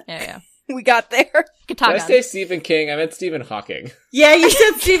behind that. Yeah. We got there. Guitar Did I gun. say Stephen King? I meant Stephen Hawking. Yeah, you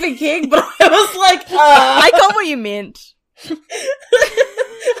said Stephen King, but I was like, I got what you meant.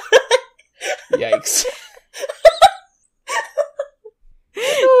 Yikes.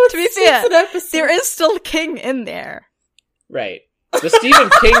 To be fair, It's an episode. there is still King in there. Right. The Stephen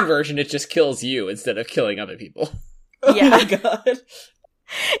King version, it just kills you instead of killing other people. Oh Yeah. my god.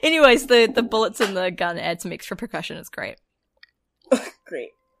 Anyways, the bullets in the gun add some extra percussion. It's great.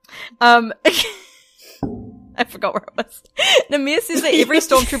 Great. I forgot where it was. Namir says that every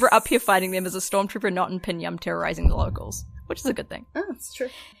stormtrooper up here fighting them is a stormtrooper not in Pinyam terrorizing the locals, which is a good thing. Oh, that's true.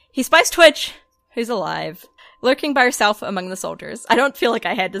 He spies Twitch, who's alive, lurking by herself among the soldiers. I don't feel like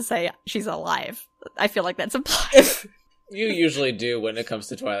I had to say she's alive. I feel like that's implied. You usually do when it comes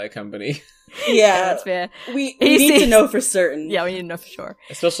to Twilight Company. Yeah, That's fair. we He need to sees- know for certain. Yeah, we need to know for sure.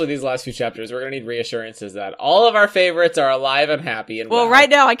 Especially these last few chapters. We're going to need reassurances that all of our favorites are alive and happy and Well, right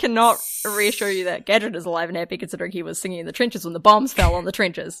now I cannot reassure you that Gadget is alive and happy considering he was singing in the trenches when the bombs fell on the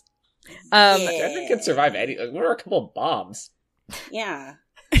trenches. Yeah. Gadrin can survive any. Like, what are a couple of bombs? Yeah.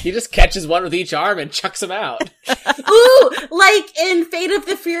 He just catches one with each arm and chucks them out. Ooh, like in Fate of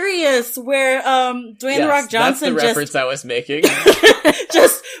the Furious, where Dwayne The Yes, Rock Johnson that's the reference I was making.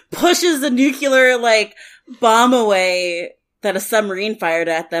 just pushes a nuclear like bomb away that a submarine fired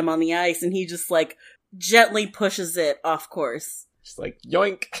at them on the ice, and he just like gently pushes it off course. Just like,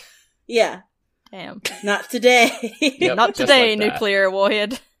 yoink. Yeah, Damn. not today. Yep, Not just today, like that. nuclear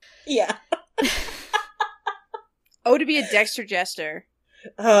warhead. Yeah. Oh, to be a Dexter Jester.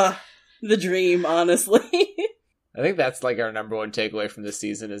 The dream, honestly. I think that's like our number one takeaway from this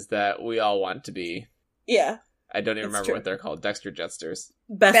season is that we all want to be. Yeah. I don't even That's remember true. what they're called. Dexter Jesters.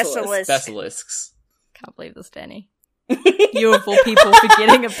 Basilisk. Basilisks. Can't believe this, Danny. You of all people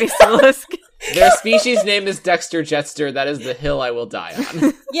forgetting a basilisk. Their species name is Dexter Jetster. That is the hill I will die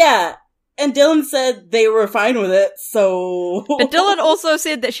on. Yeah. And Dylan said they were fine with it, so... But Dylan also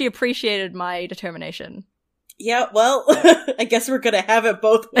said that she appreciated my determination. Yeah, well, I guess we're gonna have it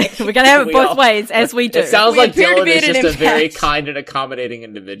both ways. We're gonna have it We both all- ways, as we do. It sounds We like appear to Dylan be is at an just a very impasse. kind and accommodating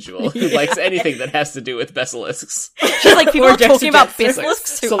individual who likes anything that has to do with basilisks. She's like, people Or are talking about Dexter Jetster.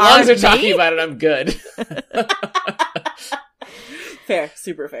 basilisks who So long as aren't they're talking me? about it, I'm good. Fair,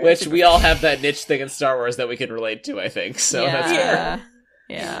 super fair. Which super we all have that niche thing in Star Wars that we can relate to, I think. So that's fair. yeah.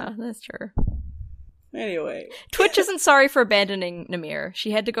 Yeah, that's true. fair. Anyway. Twitch isn't sorry for abandoning Namir.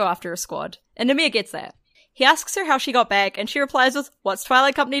 She had to go after a squad. And Namir gets that. He asks her how she got back, and she replies with, "What's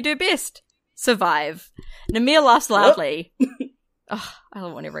Twilight Company do best? Survive." Namir laughs loudly. Oh, I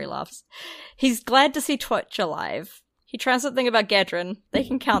love whenever he laughs. He's glad to see Twitch alive. He tries to think about Gadrin. They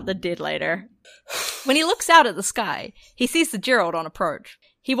can count the dead later. When he looks out at the sky, he sees the Gerald on approach.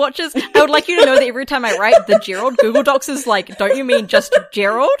 He watches. I would like you to know that every time I write the Gerald, Google Docs is like, don't you mean just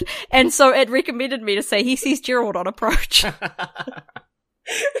Gerald? And so it recommended me to say he sees Gerald on approach.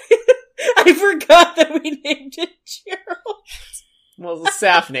 I forgot that we named it Gerald. Well,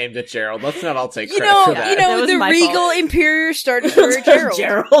 Saf named it Gerald. Let's not all take You credit know, for that. you know, That was the my regal fault. Imperial started for Gerald.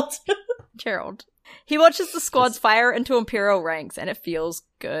 Gerald. Gerald. He watches the squads fire into Imperial ranks, and it feels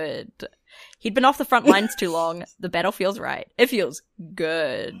good. He'd been off the front lines too long. The battle feels right. It feels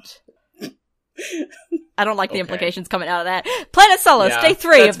good. I don't like the implications coming out of that. Planet Sullust, Yeah, day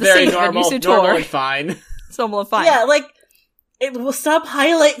 3 that's of the very siege of normal, Yusu normal Tour. and fine. It's normal and fine. Yeah, like, it will stop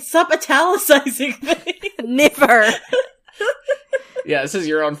italicizing things. Never. Yeah, this is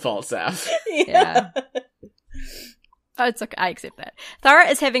your own fault, Saf. Yeah. Oh, it's okay. I accept that. Thara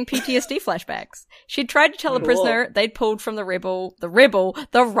is having PTSD flashbacks. She'd tried to tell a prisoner they'd pulled from the rubble,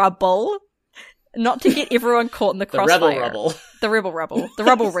 not to get everyone caught in the The crossfire. rebel. The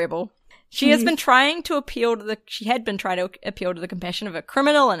rebel. She had been trying to appeal to the compassion of a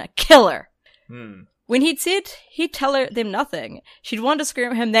criminal and a killer. When he'd said he'd tell them nothing, she'd wanted to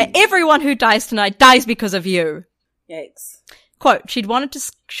scream at him that everyone who dies tonight dies because of you. Yikes. Quote, she'd wanted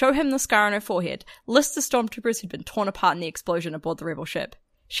to show him the scar on her forehead, list the stormtroopers who'd been torn apart in the explosion aboard the rebel ship.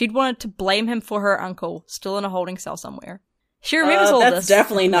 She'd wanted to blame him for her uncle, still in a holding cell somewhere. She remembers all that's this.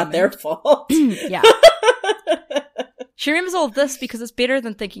 definitely not their fault. Yeah. She remembers all this because it's better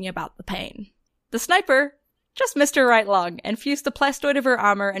than thinking about the pain. The sniper just missed her right lung and fused the plastoid of her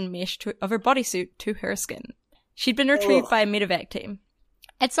armor and mesh of her bodysuit to her skin. She'd been retrieved by a medevac team.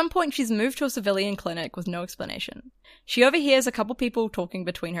 At some point, she's moved to a civilian clinic with no explanation. She overhears a couple people talking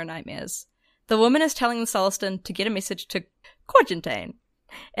between her nightmares. The woman is telling the Sullustan to get a message to Quadrantane,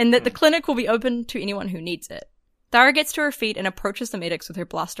 and that the clinic will be open to anyone who needs it. Thara gets to her feet and approaches the medics with her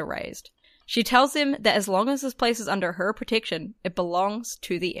blaster raised. She tells them that as long as this place is under her protection, it belongs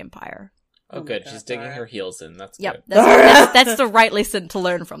to the Empire. Oh, good. She's digging her heels in. That's Yep, good. that's the right lesson to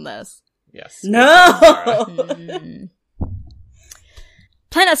learn from this. Yes. No!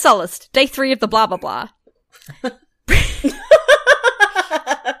 Planet Sullust, day 3 of the blah blah blah.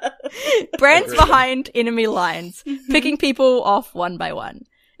 Bran's behind enemy lines, picking people off one by one.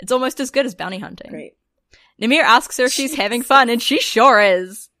 It's almost as good as bounty hunting. Great. Namir asks her if she's having fun, and she sure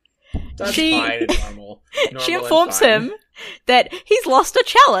is. That's She- fine and normal. She Normal informs and fine. him that he's lost a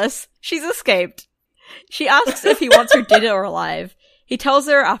chalice. She's escaped. She asks if he wants her dead or alive. He tells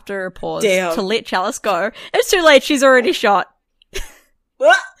her after a pause Damn. to let Chalice go. It's too late, she's already shot.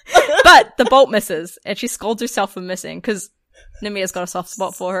 What? But the bolt misses, and she scolds herself for missing, because Namir's got a soft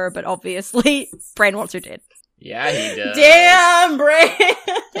spot for her, but obviously, Bran wants her dead. Yeah, he does. Damn, Bran!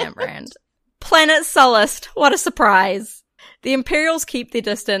 Damn, Brand. Planet Sullust, what a surprise! The Imperials keep their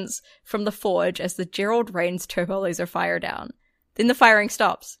distance from the forge as the Gerald rains turbo laser fire down. Then the firing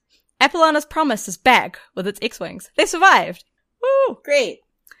stops. Apollona's Promise is back with its X-Wings. They survived! Woo! Great.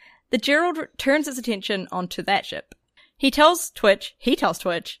 The Gerald turns its attention onto that ship. He tells Twitch,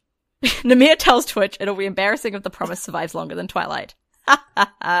 Namir tells Twitch it'll be embarrassing if the Promise survives longer than Twilight. Ha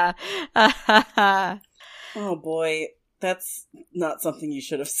ha ha. Ha ha ha. Oh boy, that's not something you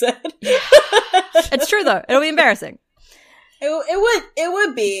should have said. It's true though, it'll be embarrassing. It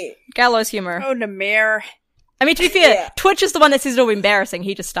would be. Gallows humor. Oh, Namir. I mean, to be fair, Yeah. Twitch is the one that says it'll be embarrassing,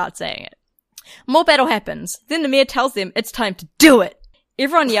 he just starts saying it. More battle happens. Then Namir tells them it's time to do it.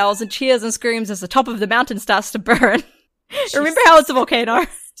 Everyone yells and cheers and screams as the top of the mountain starts to burn. Remember how it's a volcano?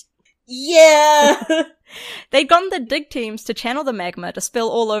 Yeah. They'd gotten the dig teams to channel the magma to spill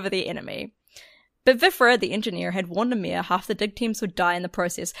all over the enemy. But Vifra, the engineer, had warned Namir half the dig teams would die in the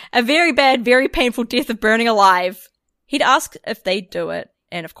process. A very bad, very painful death of burning alive. He'd asked if they'd do it,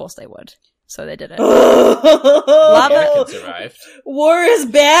 and of course they would. So they did it. Anakin survived. War is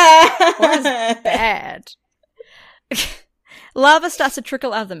bad. War is bad. Lava starts to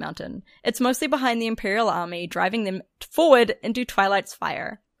trickle out of the mountain. It's mostly behind the Imperial army, driving them forward into Twilight's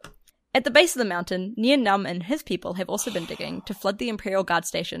fire. At the base of the mountain, Nien Nunb and his people have also been digging to flood the Imperial guard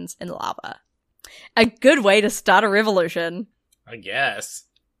stations in lava. A good way to start a revolution. I guess.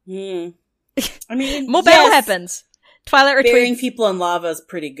 I mean, More battle yes, happens. Twilight retreats. Burying people in lava is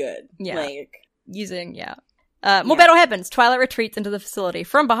pretty good. Yeah. Like, More battle happens. Twilight retreats into the facility.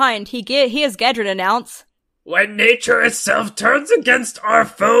 From behind, he hears Gadrin announce, When nature itself turns against our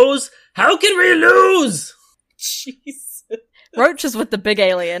foes, how can we lose? jeez. Roach is with the big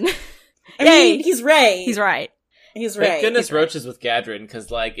alien. I Yay. mean, he's right. He's right. He's right. Thank goodness He's right. Roach is with Gadrin,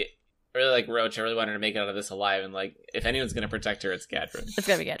 because, like, I really like Roach. I really wanted to make it out of this alive, and, like, if anyone's going to protect her, it's Gadrin. It's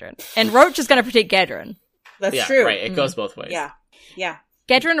gonna be Gadrin. And Roach is gonna protect Gadrin. That's Yeah, true. right. It goes both ways. Yeah. Yeah.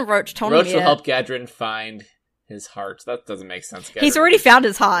 Gadrin and Roach told Roach him will help Gadrin find his heart. That doesn't make sense. he's Gadrin- already found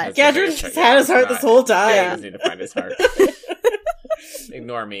his heart. That's Gadrin okay. just had his heart It's this not- whole Yeah, he time. doesn't need to find his heart.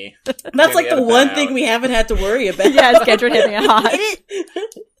 Ignore me. That's like the edit one that thing out. we haven't had to worry about. Yeah, it's Gadrin having a heart.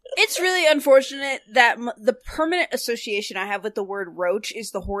 It's really unfortunate that the permanent association I have with the word roach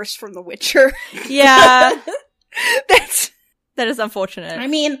is the horse from The Witcher. Yeah, That's that is unfortunate. I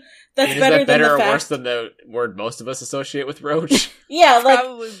mean, that's Is better that than better the or fact. worse than the word most of us associate with Roach? Yeah, like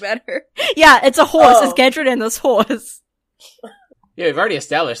probably better. Yeah, it's a horse. Oh. It's Gadrin and this horse. Yeah, we've already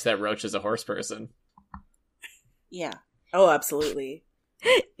established that Roach is a horse person. yeah. Oh, absolutely.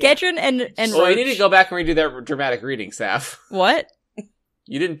 Gadrin and Well, Roach. you need to go back and redo that dramatic reading, Saf. What?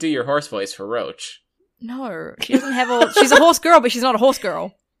 You didn't do your horse voice for Roach. No, she doesn't have a. She's a horse girl, but she's not a horse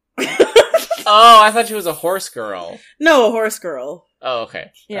girl. Oh, I thought she was a horse girl. No, a horse girl. Oh,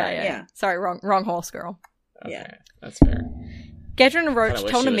 okay. Yeah, Alright. yeah. Yeah. Sorry, wrong horse girl. Okay, Yeah. that's fair. Gadrin and Roach Kinda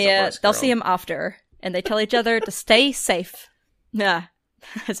wish tell she was a Namir horse they'll girl. see him after, and they tell each other to stay safe. Nah,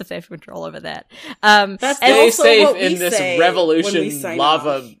 as if they have control over that. That's and Stay also safe what we in this say when we revolution sign lava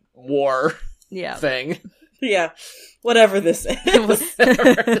off. war yeah. thing. Yeah. Whatever this is. It was-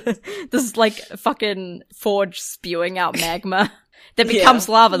 this is like fucking forge spewing out magma that Yeah, becomes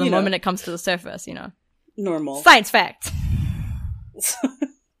lava the you know. moment it comes to the surface, you know. Normal. Science fact.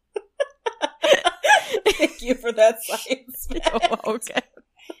 Thank you for that science. Oh, okay.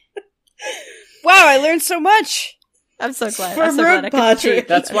 Wow, I learned so much. I'm so glad. For I'm so glad I Rogue could Padre. contribute.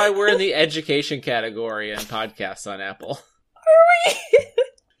 That's why we're in the education category in podcasts on Apple.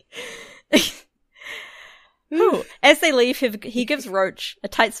 Ooh. As they leave, he gives Roach a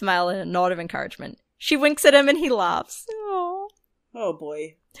tight smile and a nod of encouragement. She winks at him and he laughs. Aww. Oh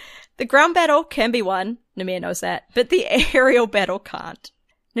boy. The ground battle can be won, Namir knows that, but the aerial battle can't.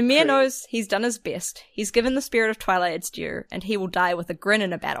 Namir True. knows he's done his best, he's given the spirit of Twilight its due, and he will die with a grin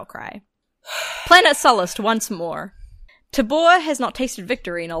and a battle cry. Planet Sullust once more. Tabor has not tasted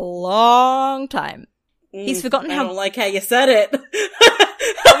victory in a long time. He's forgotten I how- don't like how you said it.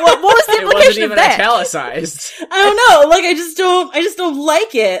 What was the It wasn't implication of even that? italicized. I don't know. Like I just don't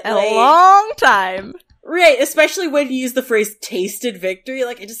like it. A Like, long time. right, especially when you use the phrase "tasted victory."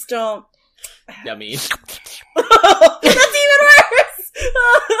 Like I just don't. Yummy. That's even worse.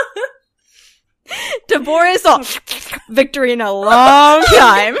 Tabor is not victory in a long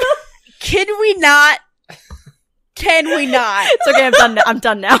time. Can we not? Can we not? It's okay, I'm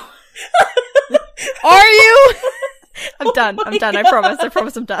done now. Are you? I'm done. Oh I'm done. I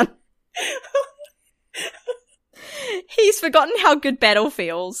promise I'm done. He's forgotten how good battle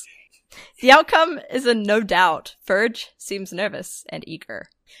feels. The outcome is in no doubt. Verge seems nervous and eager.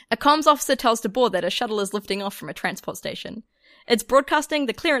 A comms officer tells Tabor that a shuttle is lifting off from a transport station. It's broadcasting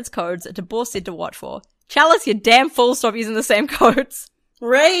the clearance codes that Tabor said to watch for. Chalice, you damn fool, stop using the same codes.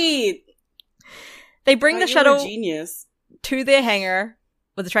 Right. They bring the Thought you were a shuttle genius. to their hangar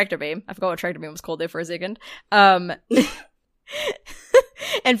with a tractor beam. I forgot what tractor beam was called there for a second.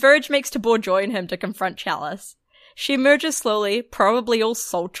 And Verge makes Tabor join him to confront Chalice. She emerges slowly, probably all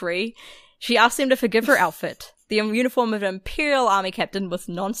sultry. She asks him to forgive her outfit, the uniform of an Imperial Army captain with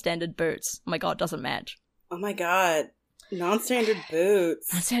non-standard boots. Oh my god, doesn't match. Oh my god. Non-standard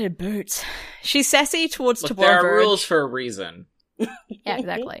boots. Non-standard boots. She's sassy towards Look, Tabor there and are Verge. rules for a reason. Yeah,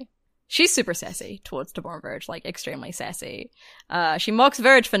 exactly. She's super sassy towards Tabor and Verge, like extremely sassy. She mocks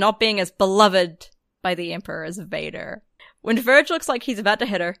Verge for not being as beloved by the Emperor as Vader. When Verge looks like he's about to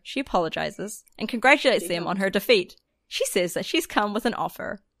hit her, she apologizes and congratulates them on her defeat. She says that she's come with an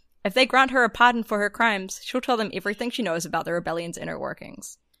offer. If they grant her a pardon for her crimes, she'll tell them everything she knows about the rebellion's inner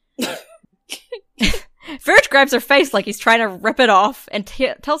workings. Verge grabs her face like he's trying to rip it off and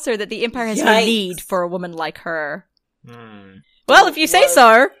tells her that the Empire has no Yikes. need for a woman like her. Hmm. Well, if you say Love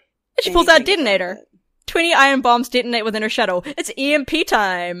so. And she pulls out a anything about detonator. 20 iron bombs detonate within her shuttle. It's EMP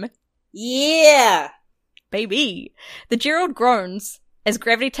time. Yeah. Baby. The Gerald groans as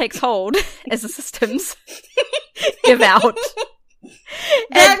gravity takes hold as the systems give out.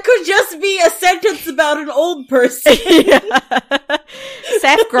 That could just be a sentence about an old person.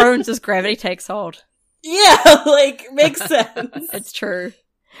 Saf groans as gravity takes hold. Yeah, like, makes sense. It's true.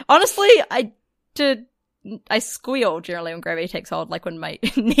 Honestly, I squeal generally when gravity takes hold, like when my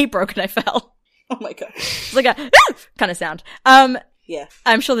knee broke and I fell. Oh my god. It's like a kind of sound. Yeah.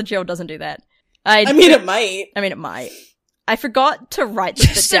 I'm sure the Gerald doesn't do that. I mean, it might. I mean, it might. I forgot to write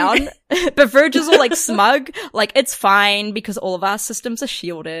this bit down, but Verge is all like smug, like it's fine because all of our systems are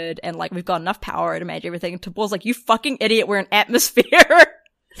shielded and like we've got enough power to manage everything. Tabor's like, you fucking idiot, we're in atmosphere.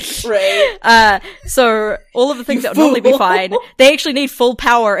 Right. So all of the things that would normally be fine, they actually need full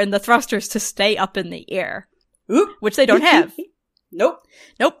power in the thrusters to stay up in the air, which they don't have. Nope.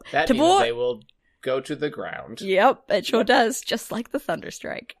 That Tabor- means they will go to the ground. Yep, it sure does, just like the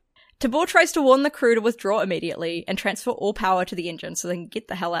Thunderstrike. Tabor tries to warn the crew to withdraw immediately and transfer all power to the engine so they can get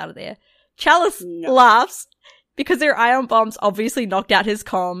the hell out of there. Chalice laughs because their ion bombs obviously knocked out his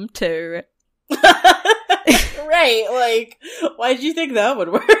comm too. Right, like, why did you think that would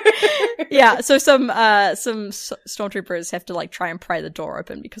work? Yeah, so some stormtroopers have to like try and pry the door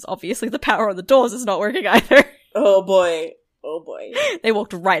open because obviously the power on the doors is not working either. Oh boy. They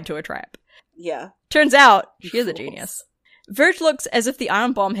walked right into a trap. Yeah. Turns out, she is a genius. Verge looks as if the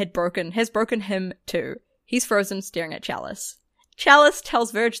ion bomb has broken him too. He's frozen, staring at Chalice. Chalice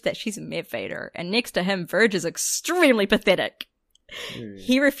tells Verge that she's Mev Vader, and next to him, Verge is extremely pathetic.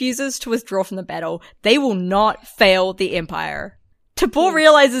 He refuses to withdraw from the battle. They will not fail the Empire. Tabor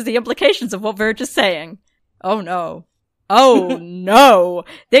realizes the implications of what Verge is saying. Oh no. Oh no.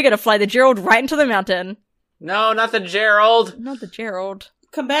 They're gonna fly the Gerald right into the mountain. No, not the Gerald. Not the Gerald.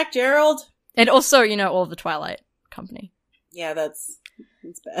 Come back, Gerald. And also, all of the Twilight Company. Yeah, that's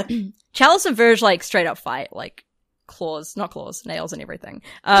bad. Chalice and Verge, like, straight up fight, like, nails and everything.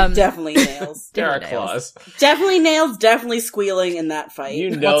 Definitely nails. There are Definitely nails. claws. Definitely nails, definitely squealing in that fight.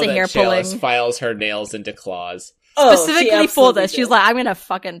 You know Lots of that hair Chalice pulling. files her nails into claws. Oh, she Specifically for absolutely this, did. she's like, I'm gonna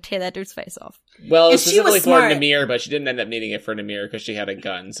fucking tear that dude's face off. Well, And it's she was specifically for smart. Namir, but she didn't end up needing it for Namir because she had a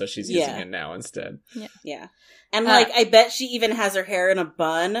gun, so she's using it now instead. Yeah. And, I bet she even has her hair in a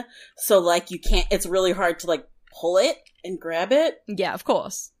bun, so, like, it's really hard to, like, pull it and grab it. Yeah, of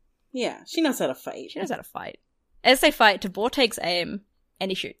course. Yeah, she knows how to fight. She knows how to fight. As they fight, Tabor takes aim, and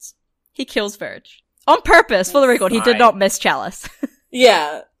he shoots. He kills Verge. On purpose, for the record, he did Fine. not miss Chalice.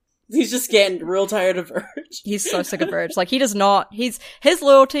 Yeah. He's just getting real tired of Verge. He's so sick of Verge. Like, he does not, his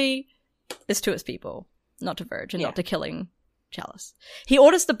loyalty is to his people, not to Verge, and not to killing Chalice. He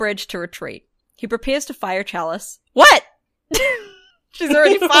orders the bridge to retreat. He prepares to fire Chalice. What? She's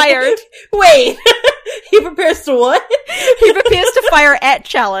already fired. Wait. He prepares to what? He prepares to fire at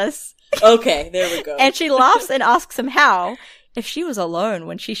Chalice. Okay, there we go. And she laughs and asks him how. If she was alone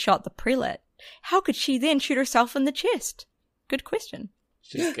when she shot the prelate, how could she then shoot herself in the chest? Good question.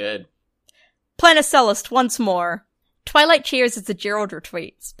 She's good. Planet Cellist once more. Twilight cheers as the Gerald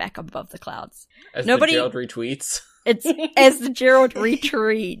retreats back up above the clouds. As Nobody- the Gerald retweets. It's as the Gerald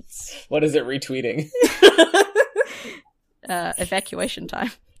retreats. What is it retweeting? Evacuation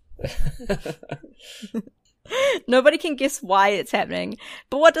time. Nobody can guess why it's happening,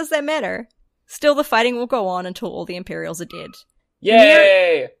 but what does that matter? Still, the fighting will go on until all the Imperials are dead.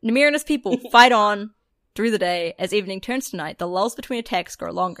 Yay! Namir and his people fight on through the day. As evening turns to night, the lulls between attacks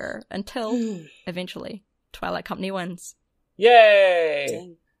grow longer until, eventually, Twilight Company wins. Yay!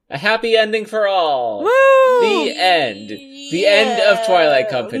 Dang. A happy ending for all. Woo! The end. The end of Twilight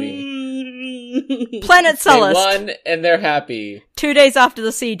Company. Planet They Sullust, won and they're happy. 2 days after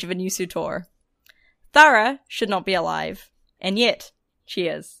the siege of Anusutor. Thara should not be alive, and yet she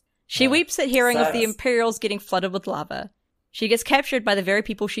is. She weeps at hearing of the sucks. Imperials getting flooded with lava. She gets captured by the very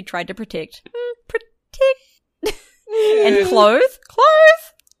people she tried to protect. And clothe?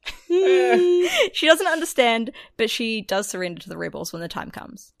 She doesn't understand, but she does surrender to the rebels when the time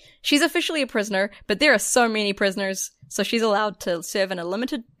comes. She's officially a prisoner, but there are so many prisoners, so she's allowed to serve in a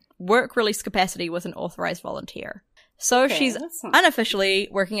limited work release capacity with an authorized volunteer. So Okay, she's that's not- unofficially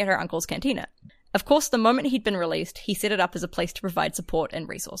working at her uncle's cantina. Of course, the moment he'd been released, he set it up as a place to provide support and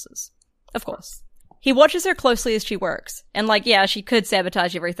resources. Of course. He watches her closely as she works, and yeah, she could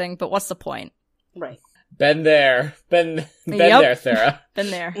sabotage everything, but what's the point? Right. Been there. Been Yep. there, Thera.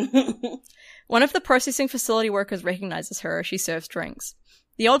 Been there. One of the processing facility workers recognizes her as she serves drinks.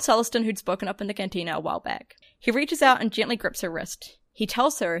 The old Celestin who'd spoken up in the cantina a while back. He reaches out and gently grips her wrist. He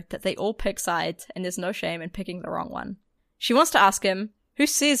tells her that they all pick sides and there's no shame in picking the wrong one. She wants to ask him, who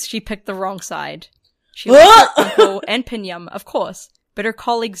says she picked the wrong side? She loves her uncle and Pinyam, of course, but her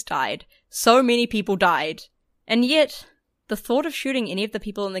colleagues died. So many people died. And yet, the thought of shooting any of the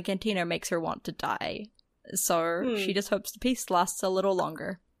people in the cantina makes her want to die. So she just hopes the peace lasts a little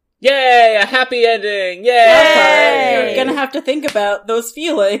longer. Yay! A happy ending! Yay! Yay! You're gonna have to think about those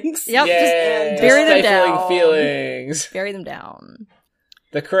feelings. Yep, Yay! just bury them Stifling down. feelings. Bury them down.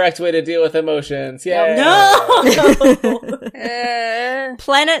 The correct way to deal with emotions. Yay! No!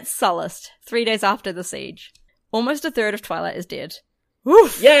 Planet Sullust, 3 days after the siege. Almost a third of Twilight is dead.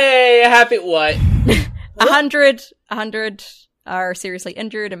 Yay! A happy what? 100 are seriously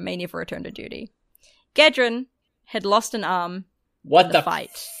injured and may never return to duty. Gadrin had lost an arm What in the the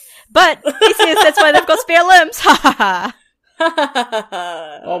fight. But he says that's why they've got spare limbs. Ha ha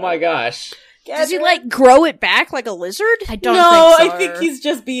ha. Oh my gosh. Does he like grow it back like a lizard? I don't No, think so. I think he's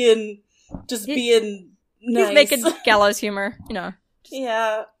just being nice. He's making gallows humor, you know.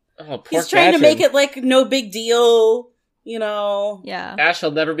 Yeah. Oh, poor He's trying to Gadrin. make it like no big deal, you know. Yeah. Ash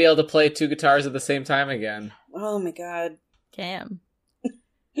will never be able to play 2 guitars at the same time again. Oh my god. Damn.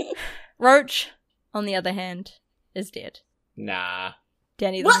 Roach, on the other hand, is dead. Nah.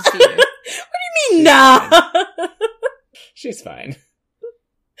 Danny, this What? is for you. What do you mean, nah? She's fine.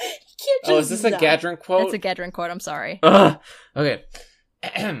 Can't Oh, is this a not. Gadrin quote? It's a Gadrin quote, I'm sorry. Ugh. Okay.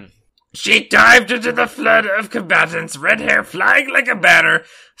 She dived into the flood of combatants, red hair flying like a banner,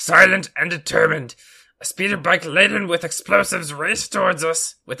 silent and determined. A speeder bike laden with explosives raced towards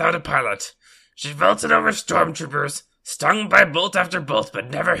us without a pilot. She vaulted over stormtroopers, stung by bolt after bolt, but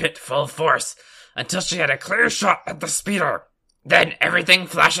never hit full force, until she had a clear shot at the speeder. Then everything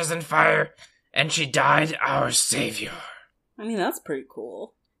flashes in fire, and she died our savior. I mean, that's pretty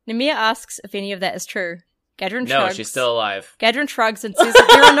cool. Nemea asks if any of that is true. Gadrin No, shrugs. she's still alive. Gadrin shrugs and says that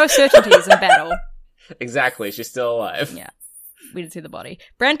there are no certainties in battle. Exactly, she's still alive. Yeah. We didn't see the body.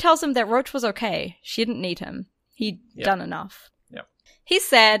 Bran tells him that Roach was okay. She didn't need him. He'd Yep. done enough. Yep. He's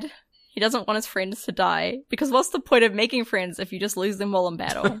sad. He doesn't want his friends to die. Because what's the point of making friends if you just lose them while in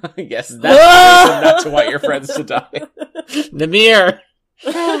battle? Yes, that's the reason not to want your friends to die. Namir!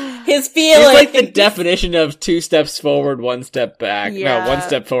 His He's feeling. like the definition of 2 steps forward, 1 step back. Yeah. No, 1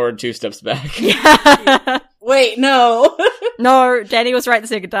 step forward, 2 steps back. Yeah. Wait, no. No, Danny was right the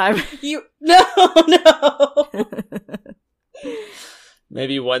second time. No.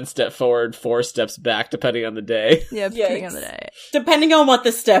 Maybe 1 step forward, 4 steps back, depending on the day. Yeah, depending Yikes. on the day. Depending on what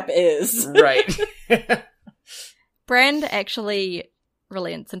the step is. Right. Brand actually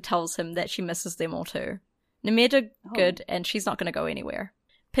relents and tells him that she misses them all too. Nemea did good, and she's not going to go anywhere.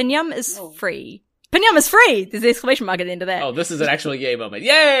 Pinyam is free. Pinyam is free! There's an exclamation mark at the end of that. Oh, this is an actual yay moment.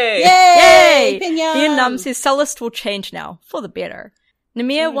 Yay! Yay! Pinyam! Pinyam says Sullust will change now, for the better.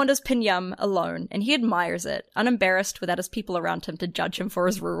 Nemea wanders Pinyam alone, and he admires it, unembarrassed without his people around him to judge him for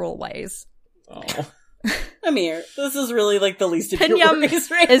his rural ways. Oh. Amir, this is really like the least of your Pinyam worries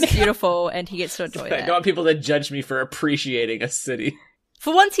right is now. beautiful, and he gets to enjoy I that. don't want people to judge me for appreciating a city.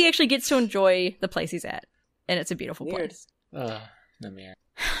 For once, he actually gets to enjoy the place he's at, and it's a beautiful Weird. place. Namir.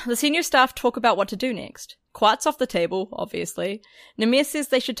 The senior staff talk about what to do next. Quiet's off the table, obviously. Nemea says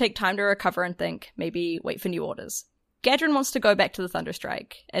they should take time to recover and think, maybe wait for new orders. Gadrin wants to go back to the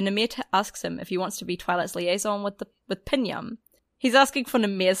Thunderstrike, and Nemea asks him if he wants to be Twilight's liaison with Pinyam. He's asking for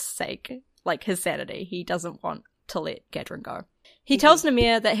Nemea's sake, like his sanity. He doesn't want to let Gadrin go. He tells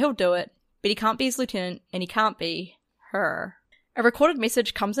Nemea that he'll do it, but he can't be his lieutenant, and he can't be her. A recorded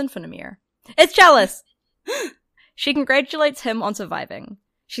message comes in for Nemea. It's Chalice! She congratulates him on surviving.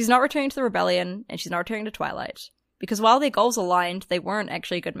 She's not returning to the rebellion, and she's not returning to Twilight. Because while their goals aligned, they weren't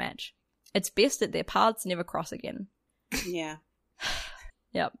actually a good match. It's best that their paths never cross again. Yeah.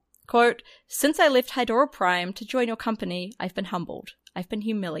 Yep. Quote, "Since I left Hydora Prime to join your company, I've been humbled. I've been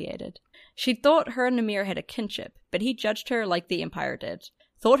humiliated. She'd thought her and Namir had a kinship, but he judged her like the Empire did.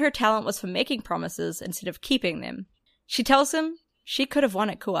 Thought her talent was for making promises instead of keeping them. She tells him she could have won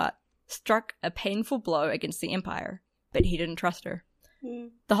at Kuat, struck a painful blow against the Empire, but he didn't trust her.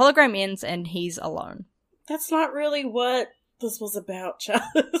 The hologram ends and he's alone." That's not really what this was about,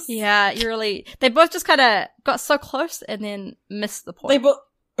 Chalice. Yeah, they both just kind of got so close and then missed the point.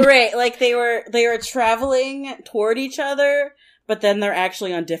 Right, like they were traveling toward each other, but then they're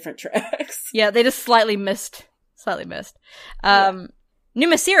actually on different tracks. Yeah, they just slightly missed. Numasira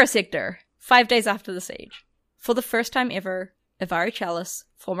sector, 5 days after the siege. For the first time ever, Ivari Chalice,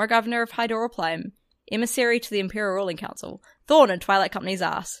 former governor of Hydora Prime, emissary to the Imperial Ruling Council, thorn in Twilight Company's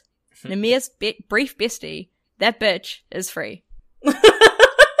ass. Nemea's brief bestie, that bitch, is free.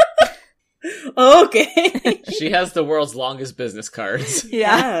 Okay. She has the world's longest business cards.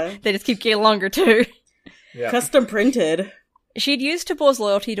 Yeah. They just keep getting longer too. Yeah. Custom printed. She'd used Tabor's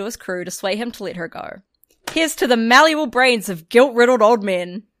loyalty to his crew to sway him to let her go. Here's to the malleable brains of guilt-riddled old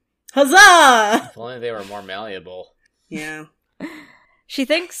men. Huzzah! If only they were more malleable. Yeah. She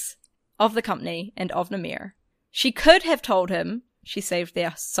thinks of the company and of Namir. She could have told him she saved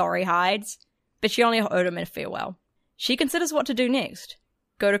their sorry hides, but she only owed him a farewell. She considers what to do next.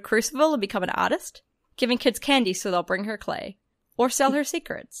 Go to Crucible and become an artist, giving kids candy so they'll bring her clay, or sell her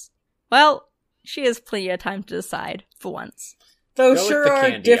secrets. Well, she has plenty of time to decide, for once. Those Go with sure the are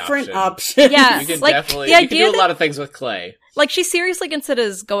candy different option. options. Yeah. You can Like, definitely the you can idea do a that- lot of things with clay. Like, she seriously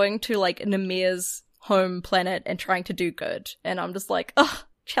considers going to, like, Namir's home planet and trying to do good. And I'm just like, oh,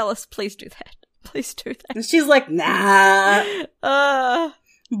 Chalice, please do that. Please do that. And she's like, nah, Uh...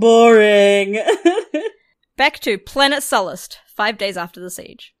 boring. Back to Planet Sullust, 5 days after the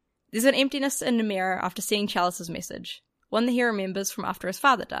siege. There's an emptiness in Namir after seeing Chalice's message, one that he remembers from after his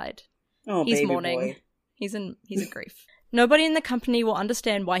father died. Oh, He's baby mourning. boy. He's in grief. Nobody in the company will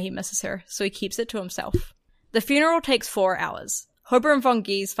understand why he misses her, so he keeps it to himself. The funeral takes 4 hours. Hober and Von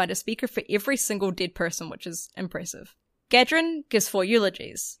Gies find a speaker for every single dead person, which is impressive. Gadrin gives 4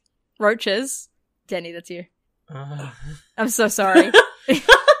 eulogies. Roaches. Danny, that's you. I'm so sorry.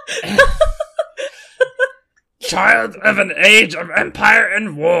 Child of an age of empire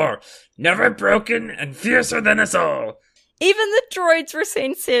and war, never broken and fiercer than us all. Even the droids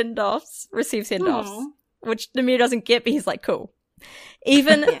receive send-offs, Aw. which Namir doesn't get, but he's like, cool.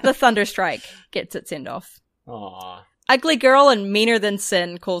 Even the Thunderstrike gets its send-off. Aww. Ugly Girl and Meaner Than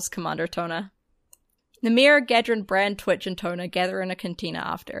Sin calls Commander Tona. Namir, Gadrin, Bran, Twitch, and Tona gather in a cantina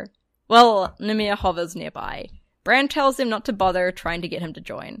after. Well, Namir hovers nearby. Bran tells him not to bother trying to get him to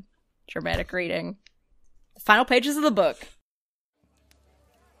join. Dramatic reading. The final pages of the book.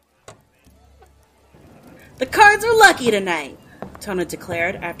 The cards are lucky tonight, Tona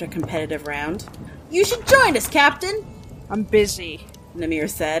declared after a competitive round. You should join us, Captain, I'm busy. Namir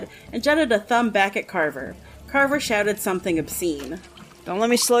said, and jutted a thumb back at Carver. Carver shouted something obscene. Don't let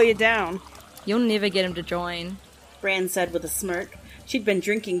me slow you down. You'll never get him to join. Bran said with a smirk. She'd been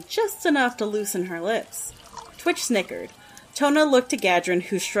drinking just enough to loosen her lips. Twitch snickered. Tona looked to Gadrin,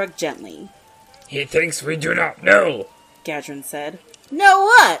 who shrugged gently. He thinks we do not know. Gadrin said. Know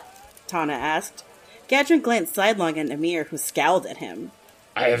what? Tona asked. Gadrin glanced sidelong at Namir, who scowled at him.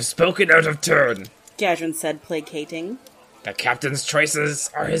 I have spoken out of turn. Gadrin said, placating. The captain's choices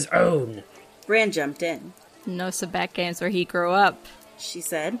are his own. Bran jumped in. No Sabacc games where he grew up. She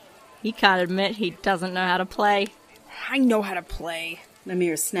said. He can't admit he doesn't know how to play. I know how to play.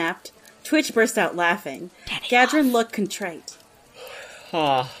 Namir snapped. Twitch burst out laughing. Gadrin looked contrite.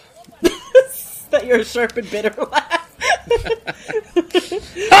 Aw. Is that your sharp and bitter laugh?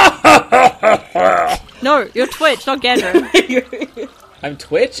 No, you're Twitch, not Gadrin. I'm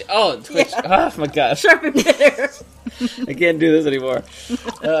Twitch? Oh, Twitch. Yeah. Oh my gosh. Sharp and bitter. I can't do this anymore.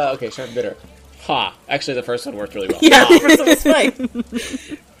 Okay, sharp and bitter. Ha. Actually, the first one worked really well. Yeah, the first one was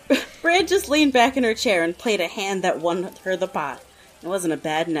fine. Bran just leaned back in her chair and played a hand that won her the pot. It wasn't a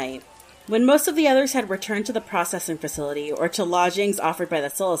bad night. When most of the others had returned to the processing facility or to lodgings offered by the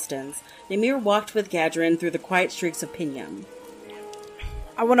Sulistans, Namir walked with Gadrin through the quiet streets of Pinyam.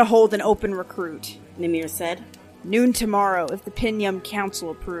 I want to hold an open recruit. Namir said. Noon tomorrow, if the Pinyam Council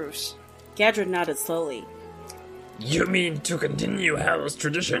approves. Gadrin nodded slowly. You mean to continue Hal's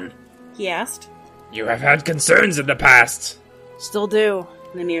tradition? He asked. You have had concerns in the past. Still do.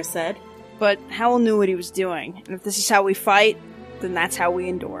 Namir said. But Hal knew what he was doing, and if this is how we fight, then that's how we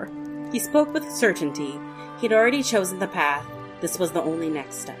endure. He spoke with certainty. He'd already chosen the path. This was the only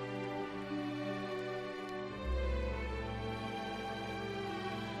next step.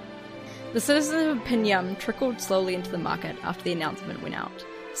 The citizens of Pinyam trickled slowly into the market after the announcement went out.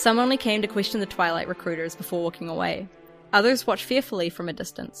 Some only came to question the Twilight recruiters before walking away. Others watched fearfully from a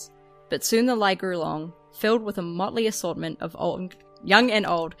distance. But soon the lie grew long, filled with a motley assortment of young and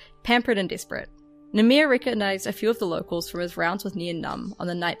old, pampered and desperate. Namir recognized a few of the locals from his rounds with Nien Nunb on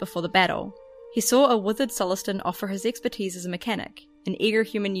the night before the battle. He saw a withered Sullustan offer his expertise as a mechanic, an eager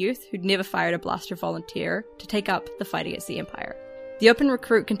human youth who'd never fired a blaster volunteer to take up the fight against the Empire. The open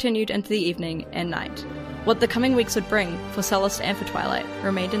recruit continued into the evening and night. What the coming weeks would bring for Sullust and for Twilight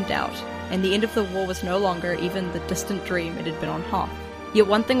remained in doubt, and the end of the war was no longer even the distant dream it had been on Hoth. Yet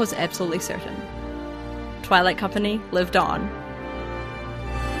one thing was absolutely certain. Twilight Company lived on.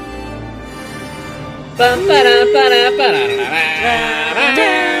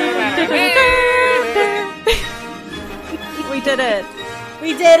 We did it! We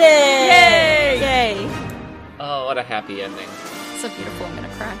did it! Yay! Yay! Oh, what a happy ending. So beautiful, I'm gonna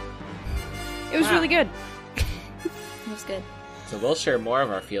cry. It was really good. It was good. So we'll share more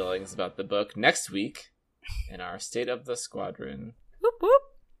of our feelings about the book next week in our State of the Squadron. Whoop whoop.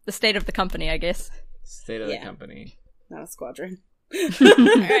 The state of the company, I guess. State of the Company. Not a squadron.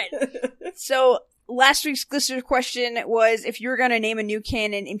 Alright. So, last week's listener question was, if you were going to name a new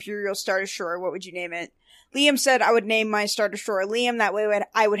canon Imperial Star Destroyer, what would you name it? Liam said I would name my Star Destroyer Liam. That way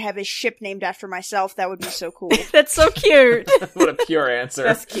I would have a ship named after myself. That would be so cool. That's so cute! What a pure answer.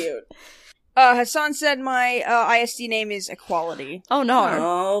 That's cute. Hassan said my ISD name is Equality. Oh no.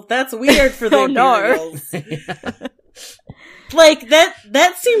 Oh, that's weird for the Oh, no. Imperials. Like,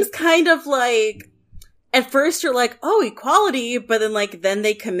 that seems kind of like at first you're like, oh, equality, but then then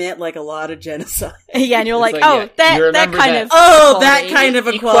they commit like a lot of genocide. Yeah, and you're It's like, like, oh, yeah, you that remember kind that- of Oh, equality. that kind of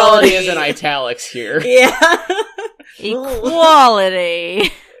Equality equality. is in italics here. Yeah.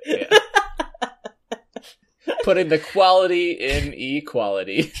 Equality. Yeah. Putting the quality in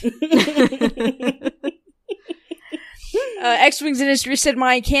equality. X-Wings Industry said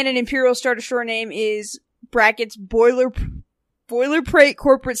my canon Imperial Star Destroyer name is brackets boilerplate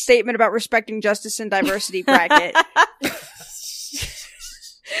corporate statement about respecting justice and diversity bracket.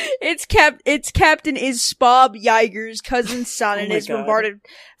 Its captain is Spob Yeager's cousin's son and my has God. bombarded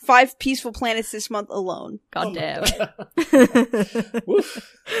 5 peaceful planets this month alone. God damn.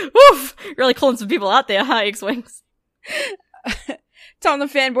 Woof. Woof! Really calling some people out there, huh, X-Wings? Tom the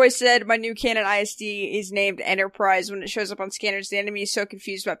Fanboy said, my new canon ISD is named Enterprise. When it shows up on scanners, the enemy is so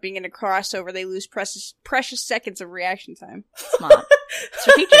confused about being in a crossover, they lose precious seconds of reaction time. Smart.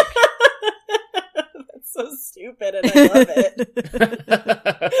 Strategic. That's so stupid, and I love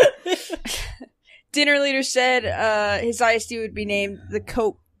it. Dinner Leader said, his ISD would be named the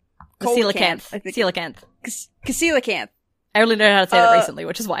Coelacanth. I think. Coelacanth. Coelacanth. I only learned how to say that recently,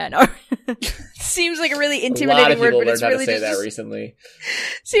 which is why I know. Seems like a really A lot intimidating of word, people but it's learned how to really say just that recently.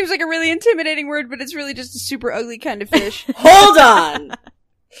 seems like a really intimidating word, but it's really just a super ugly kind of fish. Hold on.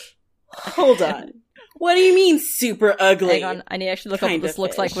 What do you mean super ugly? Hang on, I need to actually look up what Kind this of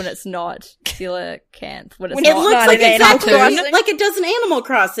looks like fish. when it's not coelacanth. When it's When not. It looks not like an Animal exactly Crossing. like it does in Animal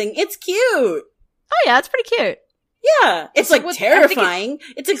Crossing. It's cute. Oh yeah, it's pretty cute. Yeah, it's So like what- I think terrifying.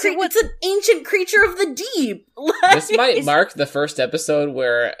 It's a is it what- it's an ancient creature of the deep. Like, This might mark the first episode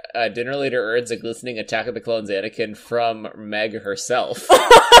where Dinner Leader earns a glistening Attack of the Clones Anakin from Meg herself.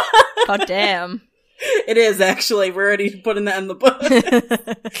 God damn. It is actually. We're already putting that in the book.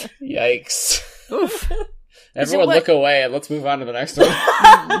 Yikes. Oof. Everyone what- look away and let's move on to the next one.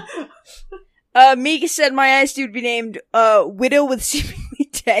 Mika said my ISD would be named, Widow with Seemingly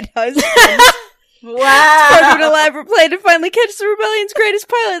Dead Husband. Part of an Wow. elaborate plan to finally catch the rebellion's greatest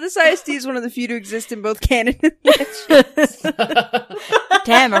pilot. This ISD is one of the few to exist in both canon and legend.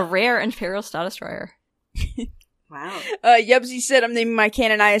 Damn, a rare Imperial Star Destroyer. Wow. Yubsy said I'm naming my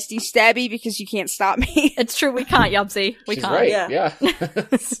canon ISD Stabby because you can't stop me. It's true, we can't, Yubsy. We She's can't. right, Yeah.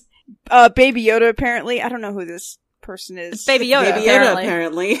 yeah. Baby Yoda apparently. I don't know who this person is. It's Baby Yoda, Baby Yoda,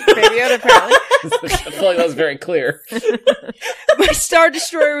 apparently. apparently. Baby Yoda apparently. I feel like that was very clear. My Star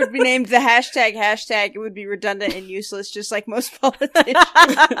Destroyer would be named the hashtag. It would be redundant and useless, just like most politicians.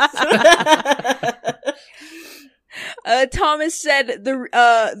 Thomas said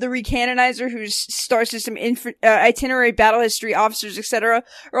the recanonizer, whose star system, itinerary, battle history, officers, etc.,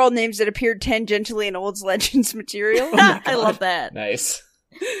 are all names that appeared tangentially in Old Legends material. I love that. Nice.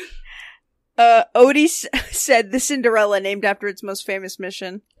 Odie said the Cinderella, named after its most famous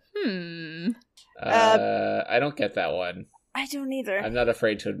mission. I don't get that one. I don't either. I'm not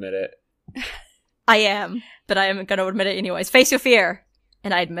afraid to admit it. I am, but I am gonna admit it anyways. Face your fear.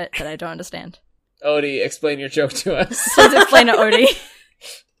 And I admit that I don't understand. Odie, explain your joke to us. Please explain it, Odie.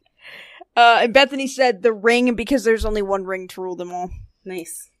 And Bethany said the ring, because there's only one ring to rule them all.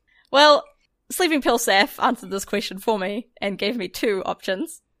 Nice. Well, Sleeping Pill Seth answered this question for me and gave me 2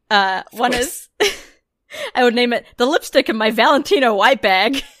 options. One is, I would name it the lipstick in my Valentino white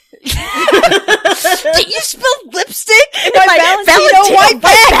bag. Did you spill lipstick in My my Valentino white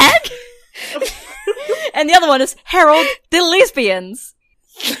bag? And the other one is Harold the Lesbians.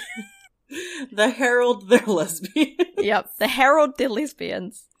 The Herald, they're lesbian. Yep, the Harold the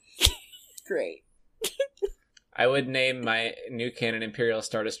Lesbians. Great. I would name my new canon Imperial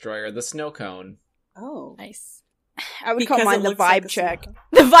Star Destroyer the Snow Cone. Oh. Nice. I would Because call mine it the looks like vibe a check. snow.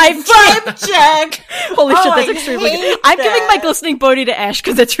 The vibe check! Vibe check! Holy Oh, shit, that's I extremely hate good. I'm giving my that. glistening body to Ash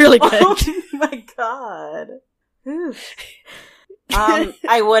because it's really good. Oh my god. Oof.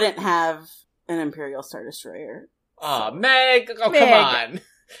 I wouldn't have an Imperial Star Destroyer. Aw, Meg! Oh, Meg. come on.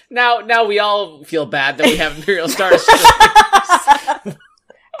 Now we all feel bad that we have Imperial Star Destroyers.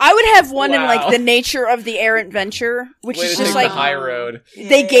 I would have one in Wow. like the nature of the errant venture, which Way is to just take like the high road.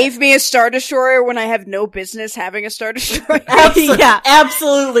 they gave me a Star Destroyer when I have no business having a Star Destroyer. Yeah.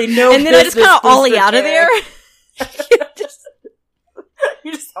 Absolutely no. And then I just kind of ollie out of there.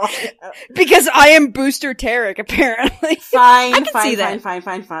 You just ollie out. Because I am Booster Tarek, apparently. Fine, I can fine, see that.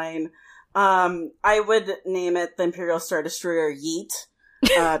 fine. I would name it the Imperial Star Destroyer Yeet,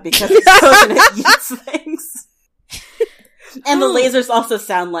 because it's so good at yeets things. And the lasers also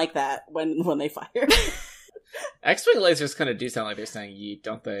sound like that when they fire. X-Wing lasers kind of do sound like they're saying yeet,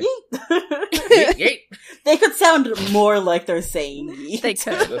 don't they? Yeet. Yeet, yeet. They could sound more like they're saying yeet. They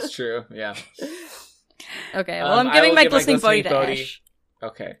could. That's true, yeah. Okay, well, I'm I giving will my give glistening body to glistening Ash.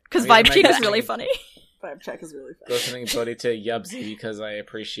 Okay. Because I'm giving Vibe my Cheek is glistening- really funny. Vibe check is really fun. Glistening Bodhi to Yubsy because I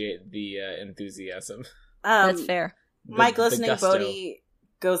appreciate the enthusiasm. That's fair. My The glistening gusto. Bodhi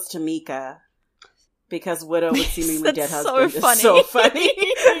goes to Mika because Widow with seemingly That's dead so husband funny. is so funny.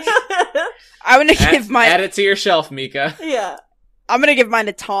 I'm gonna give mine. Add it to your shelf, Mika. Yeah, I'm gonna give mine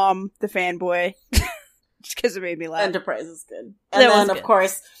to Tom, the fanboy, just because it made me laugh. Enterprise is good. That And was then, good. of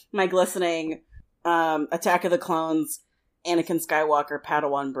course, my glistening Attack of the Clones, Anakin Skywalker,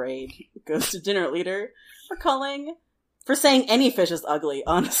 Padawan braid goes to Dinner Leader for saying any fish is ugly,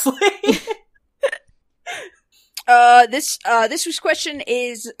 honestly. This week's question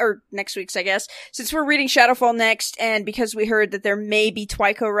is, or next week's, I guess, since we're reading Shadowfall next, and because we heard that there may be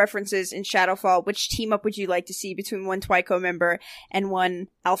Twyco references in Shadowfall, which team up would you like to see between one Twyco member and one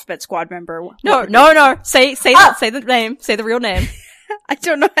Alphabet Squad member? No. Say that. Say the name. Say the real name. I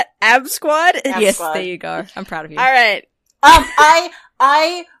don't know. Ab Squad? Ab Yes, Squad. there you go. I'm proud of you. Alright.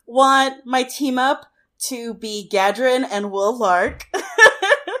 I want my team up to be Gadrin and Will Lark.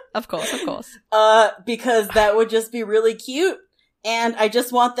 Of course. Because that would just be really cute. And I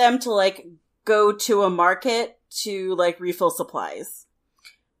just want them to, like, go to a market to, like, refill supplies.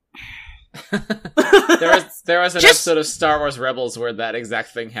 There was an Just- episode of Star Wars Rebels where that exact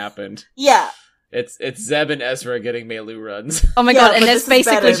thing happened. Yeah. It's Zeb and Ezra getting Melu runs. Oh my Yeah, god, and but that's this is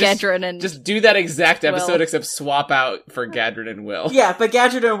basically better. Gadrin and Just do that exact episode Will. except swap out for Gadrin and Will. Yeah, but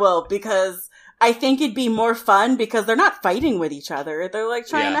Gadget and Will, because I think it'd be more fun because they're not fighting with each other. They're, like,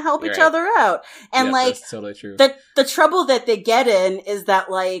 trying Yeah, to help you're each right. other out. And, Yep, like, that's totally true. the trouble that they get in is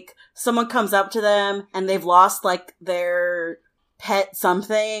that, like, someone comes up to them and they've lost, like, their pet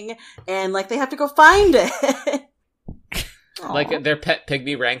something, and, like, they have to go find it. Like their pet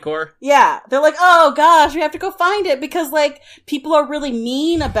pygmy Rancor. Yeah, they're like, oh gosh, we have to go find it because, like, people are really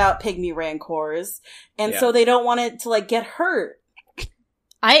mean about pygmy rancors, and Yeah. so they don't want it to, like, get hurt.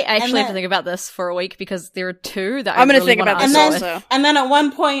 I actually have then- to think about this for a week because there are two that I'm I gonna really think wanna about And this answer then, with. also. and then at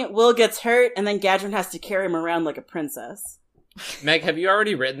one point, Will gets hurt, and then Gadrin has to carry him around like a princess. Meg, have you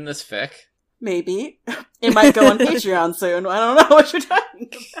already written this fic? Maybe. It might go on Patreon soon. I don't know what you're talking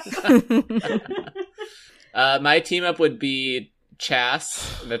about. My team up would be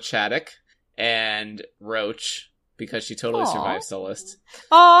Chas, the Chaddock, and Roach, because she totally Aw. survived Solist.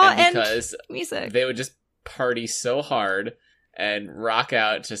 Oh, and and because music. they would just party so hard and rock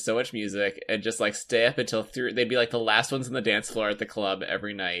out to so much music and just, like, stay up until they'd be, like, the last ones on the dance floor at the club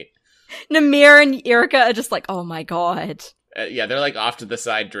every night. Namir and Erica are just like, oh my god. Yeah, they're, like, off to the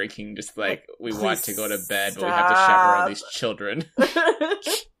side drinking, just like, we want Please to go to bed, but we have to chaperone these children.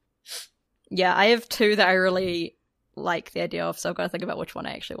 Yeah, I have two that I really like the idea of, so I've got to think about which one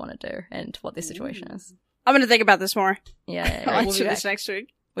I actually want to do and what their situation is. I'm gonna think about this more. Yeah, I'll we'll answer be back. this next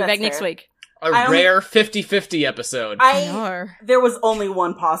week. We'll be That's back next fair. week. A I only- rare 50-50 episode. No. There was only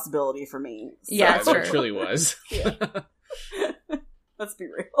one possibility for me. So- Yeah, it's there true. truly was. Let's be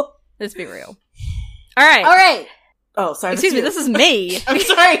real. Let's be real. Alright. Alright. Oh, sorry. Excuse me, that's this you. is me. I'm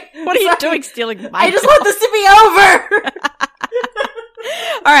sorry. What are you Sorry. doing stealing my I just want this to be over!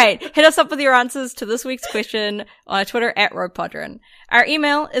 Alright, hit us up with your answers to this week's question on Twitter at RoguePodron. Our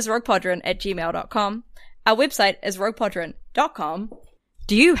email is roguepodron@gmail.com. Our website is roguepodron.com.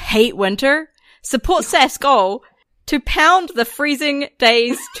 Do you hate winter? Support Seth's goal to pound the freezing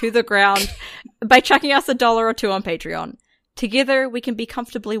days to the ground by chucking us $1 or $2 on Patreon. Together, we can be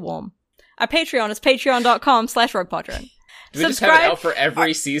comfortably warm. Our Patreon is patreon.com/roguepodron. Do we just have it out for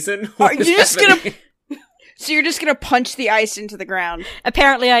every season? Are What is you just happening? So you're just gonna punch the ice into the ground,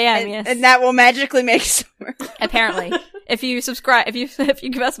 Apparently I am, and, yes. and that will magically make summer. Apparently. If you subscribe, if you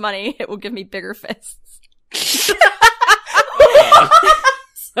give us money, it will give me bigger fists.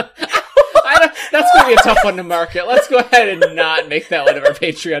 That's going to be a tough one to market. Let's go ahead and not make that one of our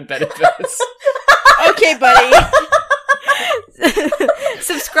Patreon benefits. Okay, buddy.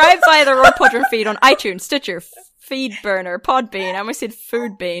 Subscribe via the Rogue Podron feed on iTunes, Stitcher, Feedburner, Podbean, I almost said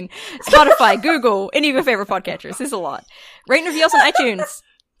Foodbean, Spotify, Google, any of your favorite podcatchers. There's a lot. Rate and review us on iTunes.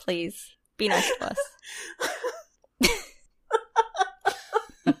 Please. Be nice to us.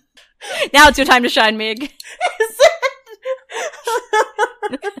 Now it's your time to shine, Meg.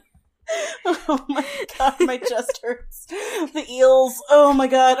 Oh my god, my chest hurts. The eels. Oh my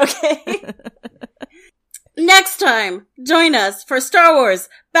god, okay. Next time, join us for Star Wars,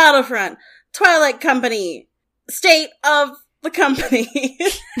 Battlefront, Twilight Company, State of the Company.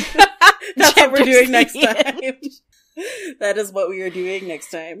 That's what we're doing next time. That is what we are doing next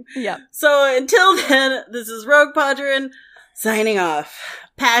time. Yeah. So until then, this is Rogue Podron signing off.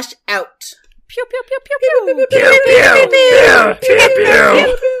 Pash out. Pew, pew, pew, pew, pew.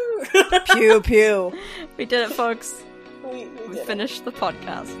 Pew pew. We did it, folks. We We did it. finished the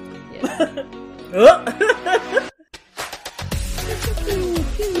podcast. Yeah. Oh.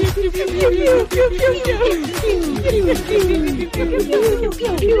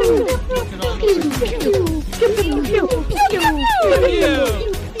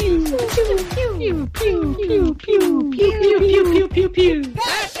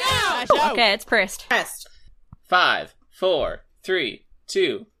 Okay, it's pressed. Pressed. 5, 4, 3,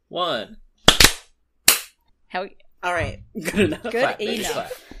 2, 1. How? All right, good enough. Good Clap, baby, enough.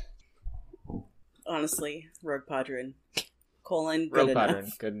 clap. Honestly, Rogue Padron. Colon, good Rogue enough.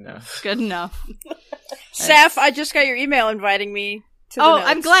 pattern, good enough. Good enough. Saf, I just got your email inviting me to the Oh, notes.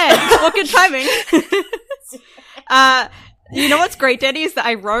 I'm glad. What good timing. You know what's great, Danny, is that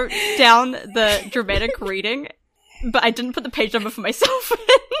I wrote down the dramatic reading, but I didn't put the page number for myself.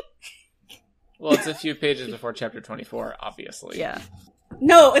 Well, it's a few pages before chapter 24, obviously. Yeah.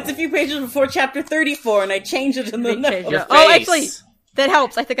 No, it's a few pages before chapter 34, and I changed it in the Big change. notes. Your Oh, face. actually, that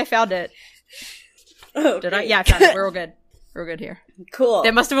helps. I think I found it. Okay. Did I? Yeah, I found it. We're all good. We're good here. Cool.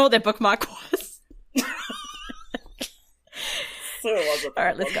 That must have been what their bookmark was. So it wasn't.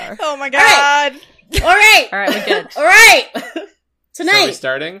 Alright, let's go. Oh my god. All right. Alright, we're good. All right. So are we Tonight.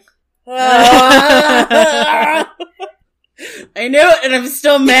 starting? I knew it, and I'm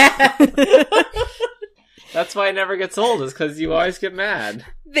still mad. That's why it never gets old, is because you always get mad.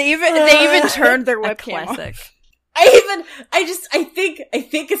 They even turned their A webcam off. classic. I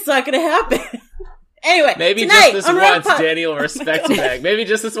think it's not gonna happen. Anyway, Maybe tonight, just this on Rogue once, Pod- Danny will respect Meg. Maybe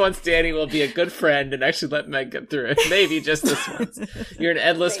just this once, Danny will be a good friend and actually let Meg get through it. Maybe just this once. You're an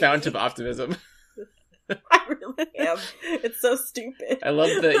endless fountain of optimism. I really am. It's so stupid. I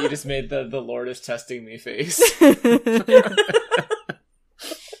love that you just made the Lord is testing me face.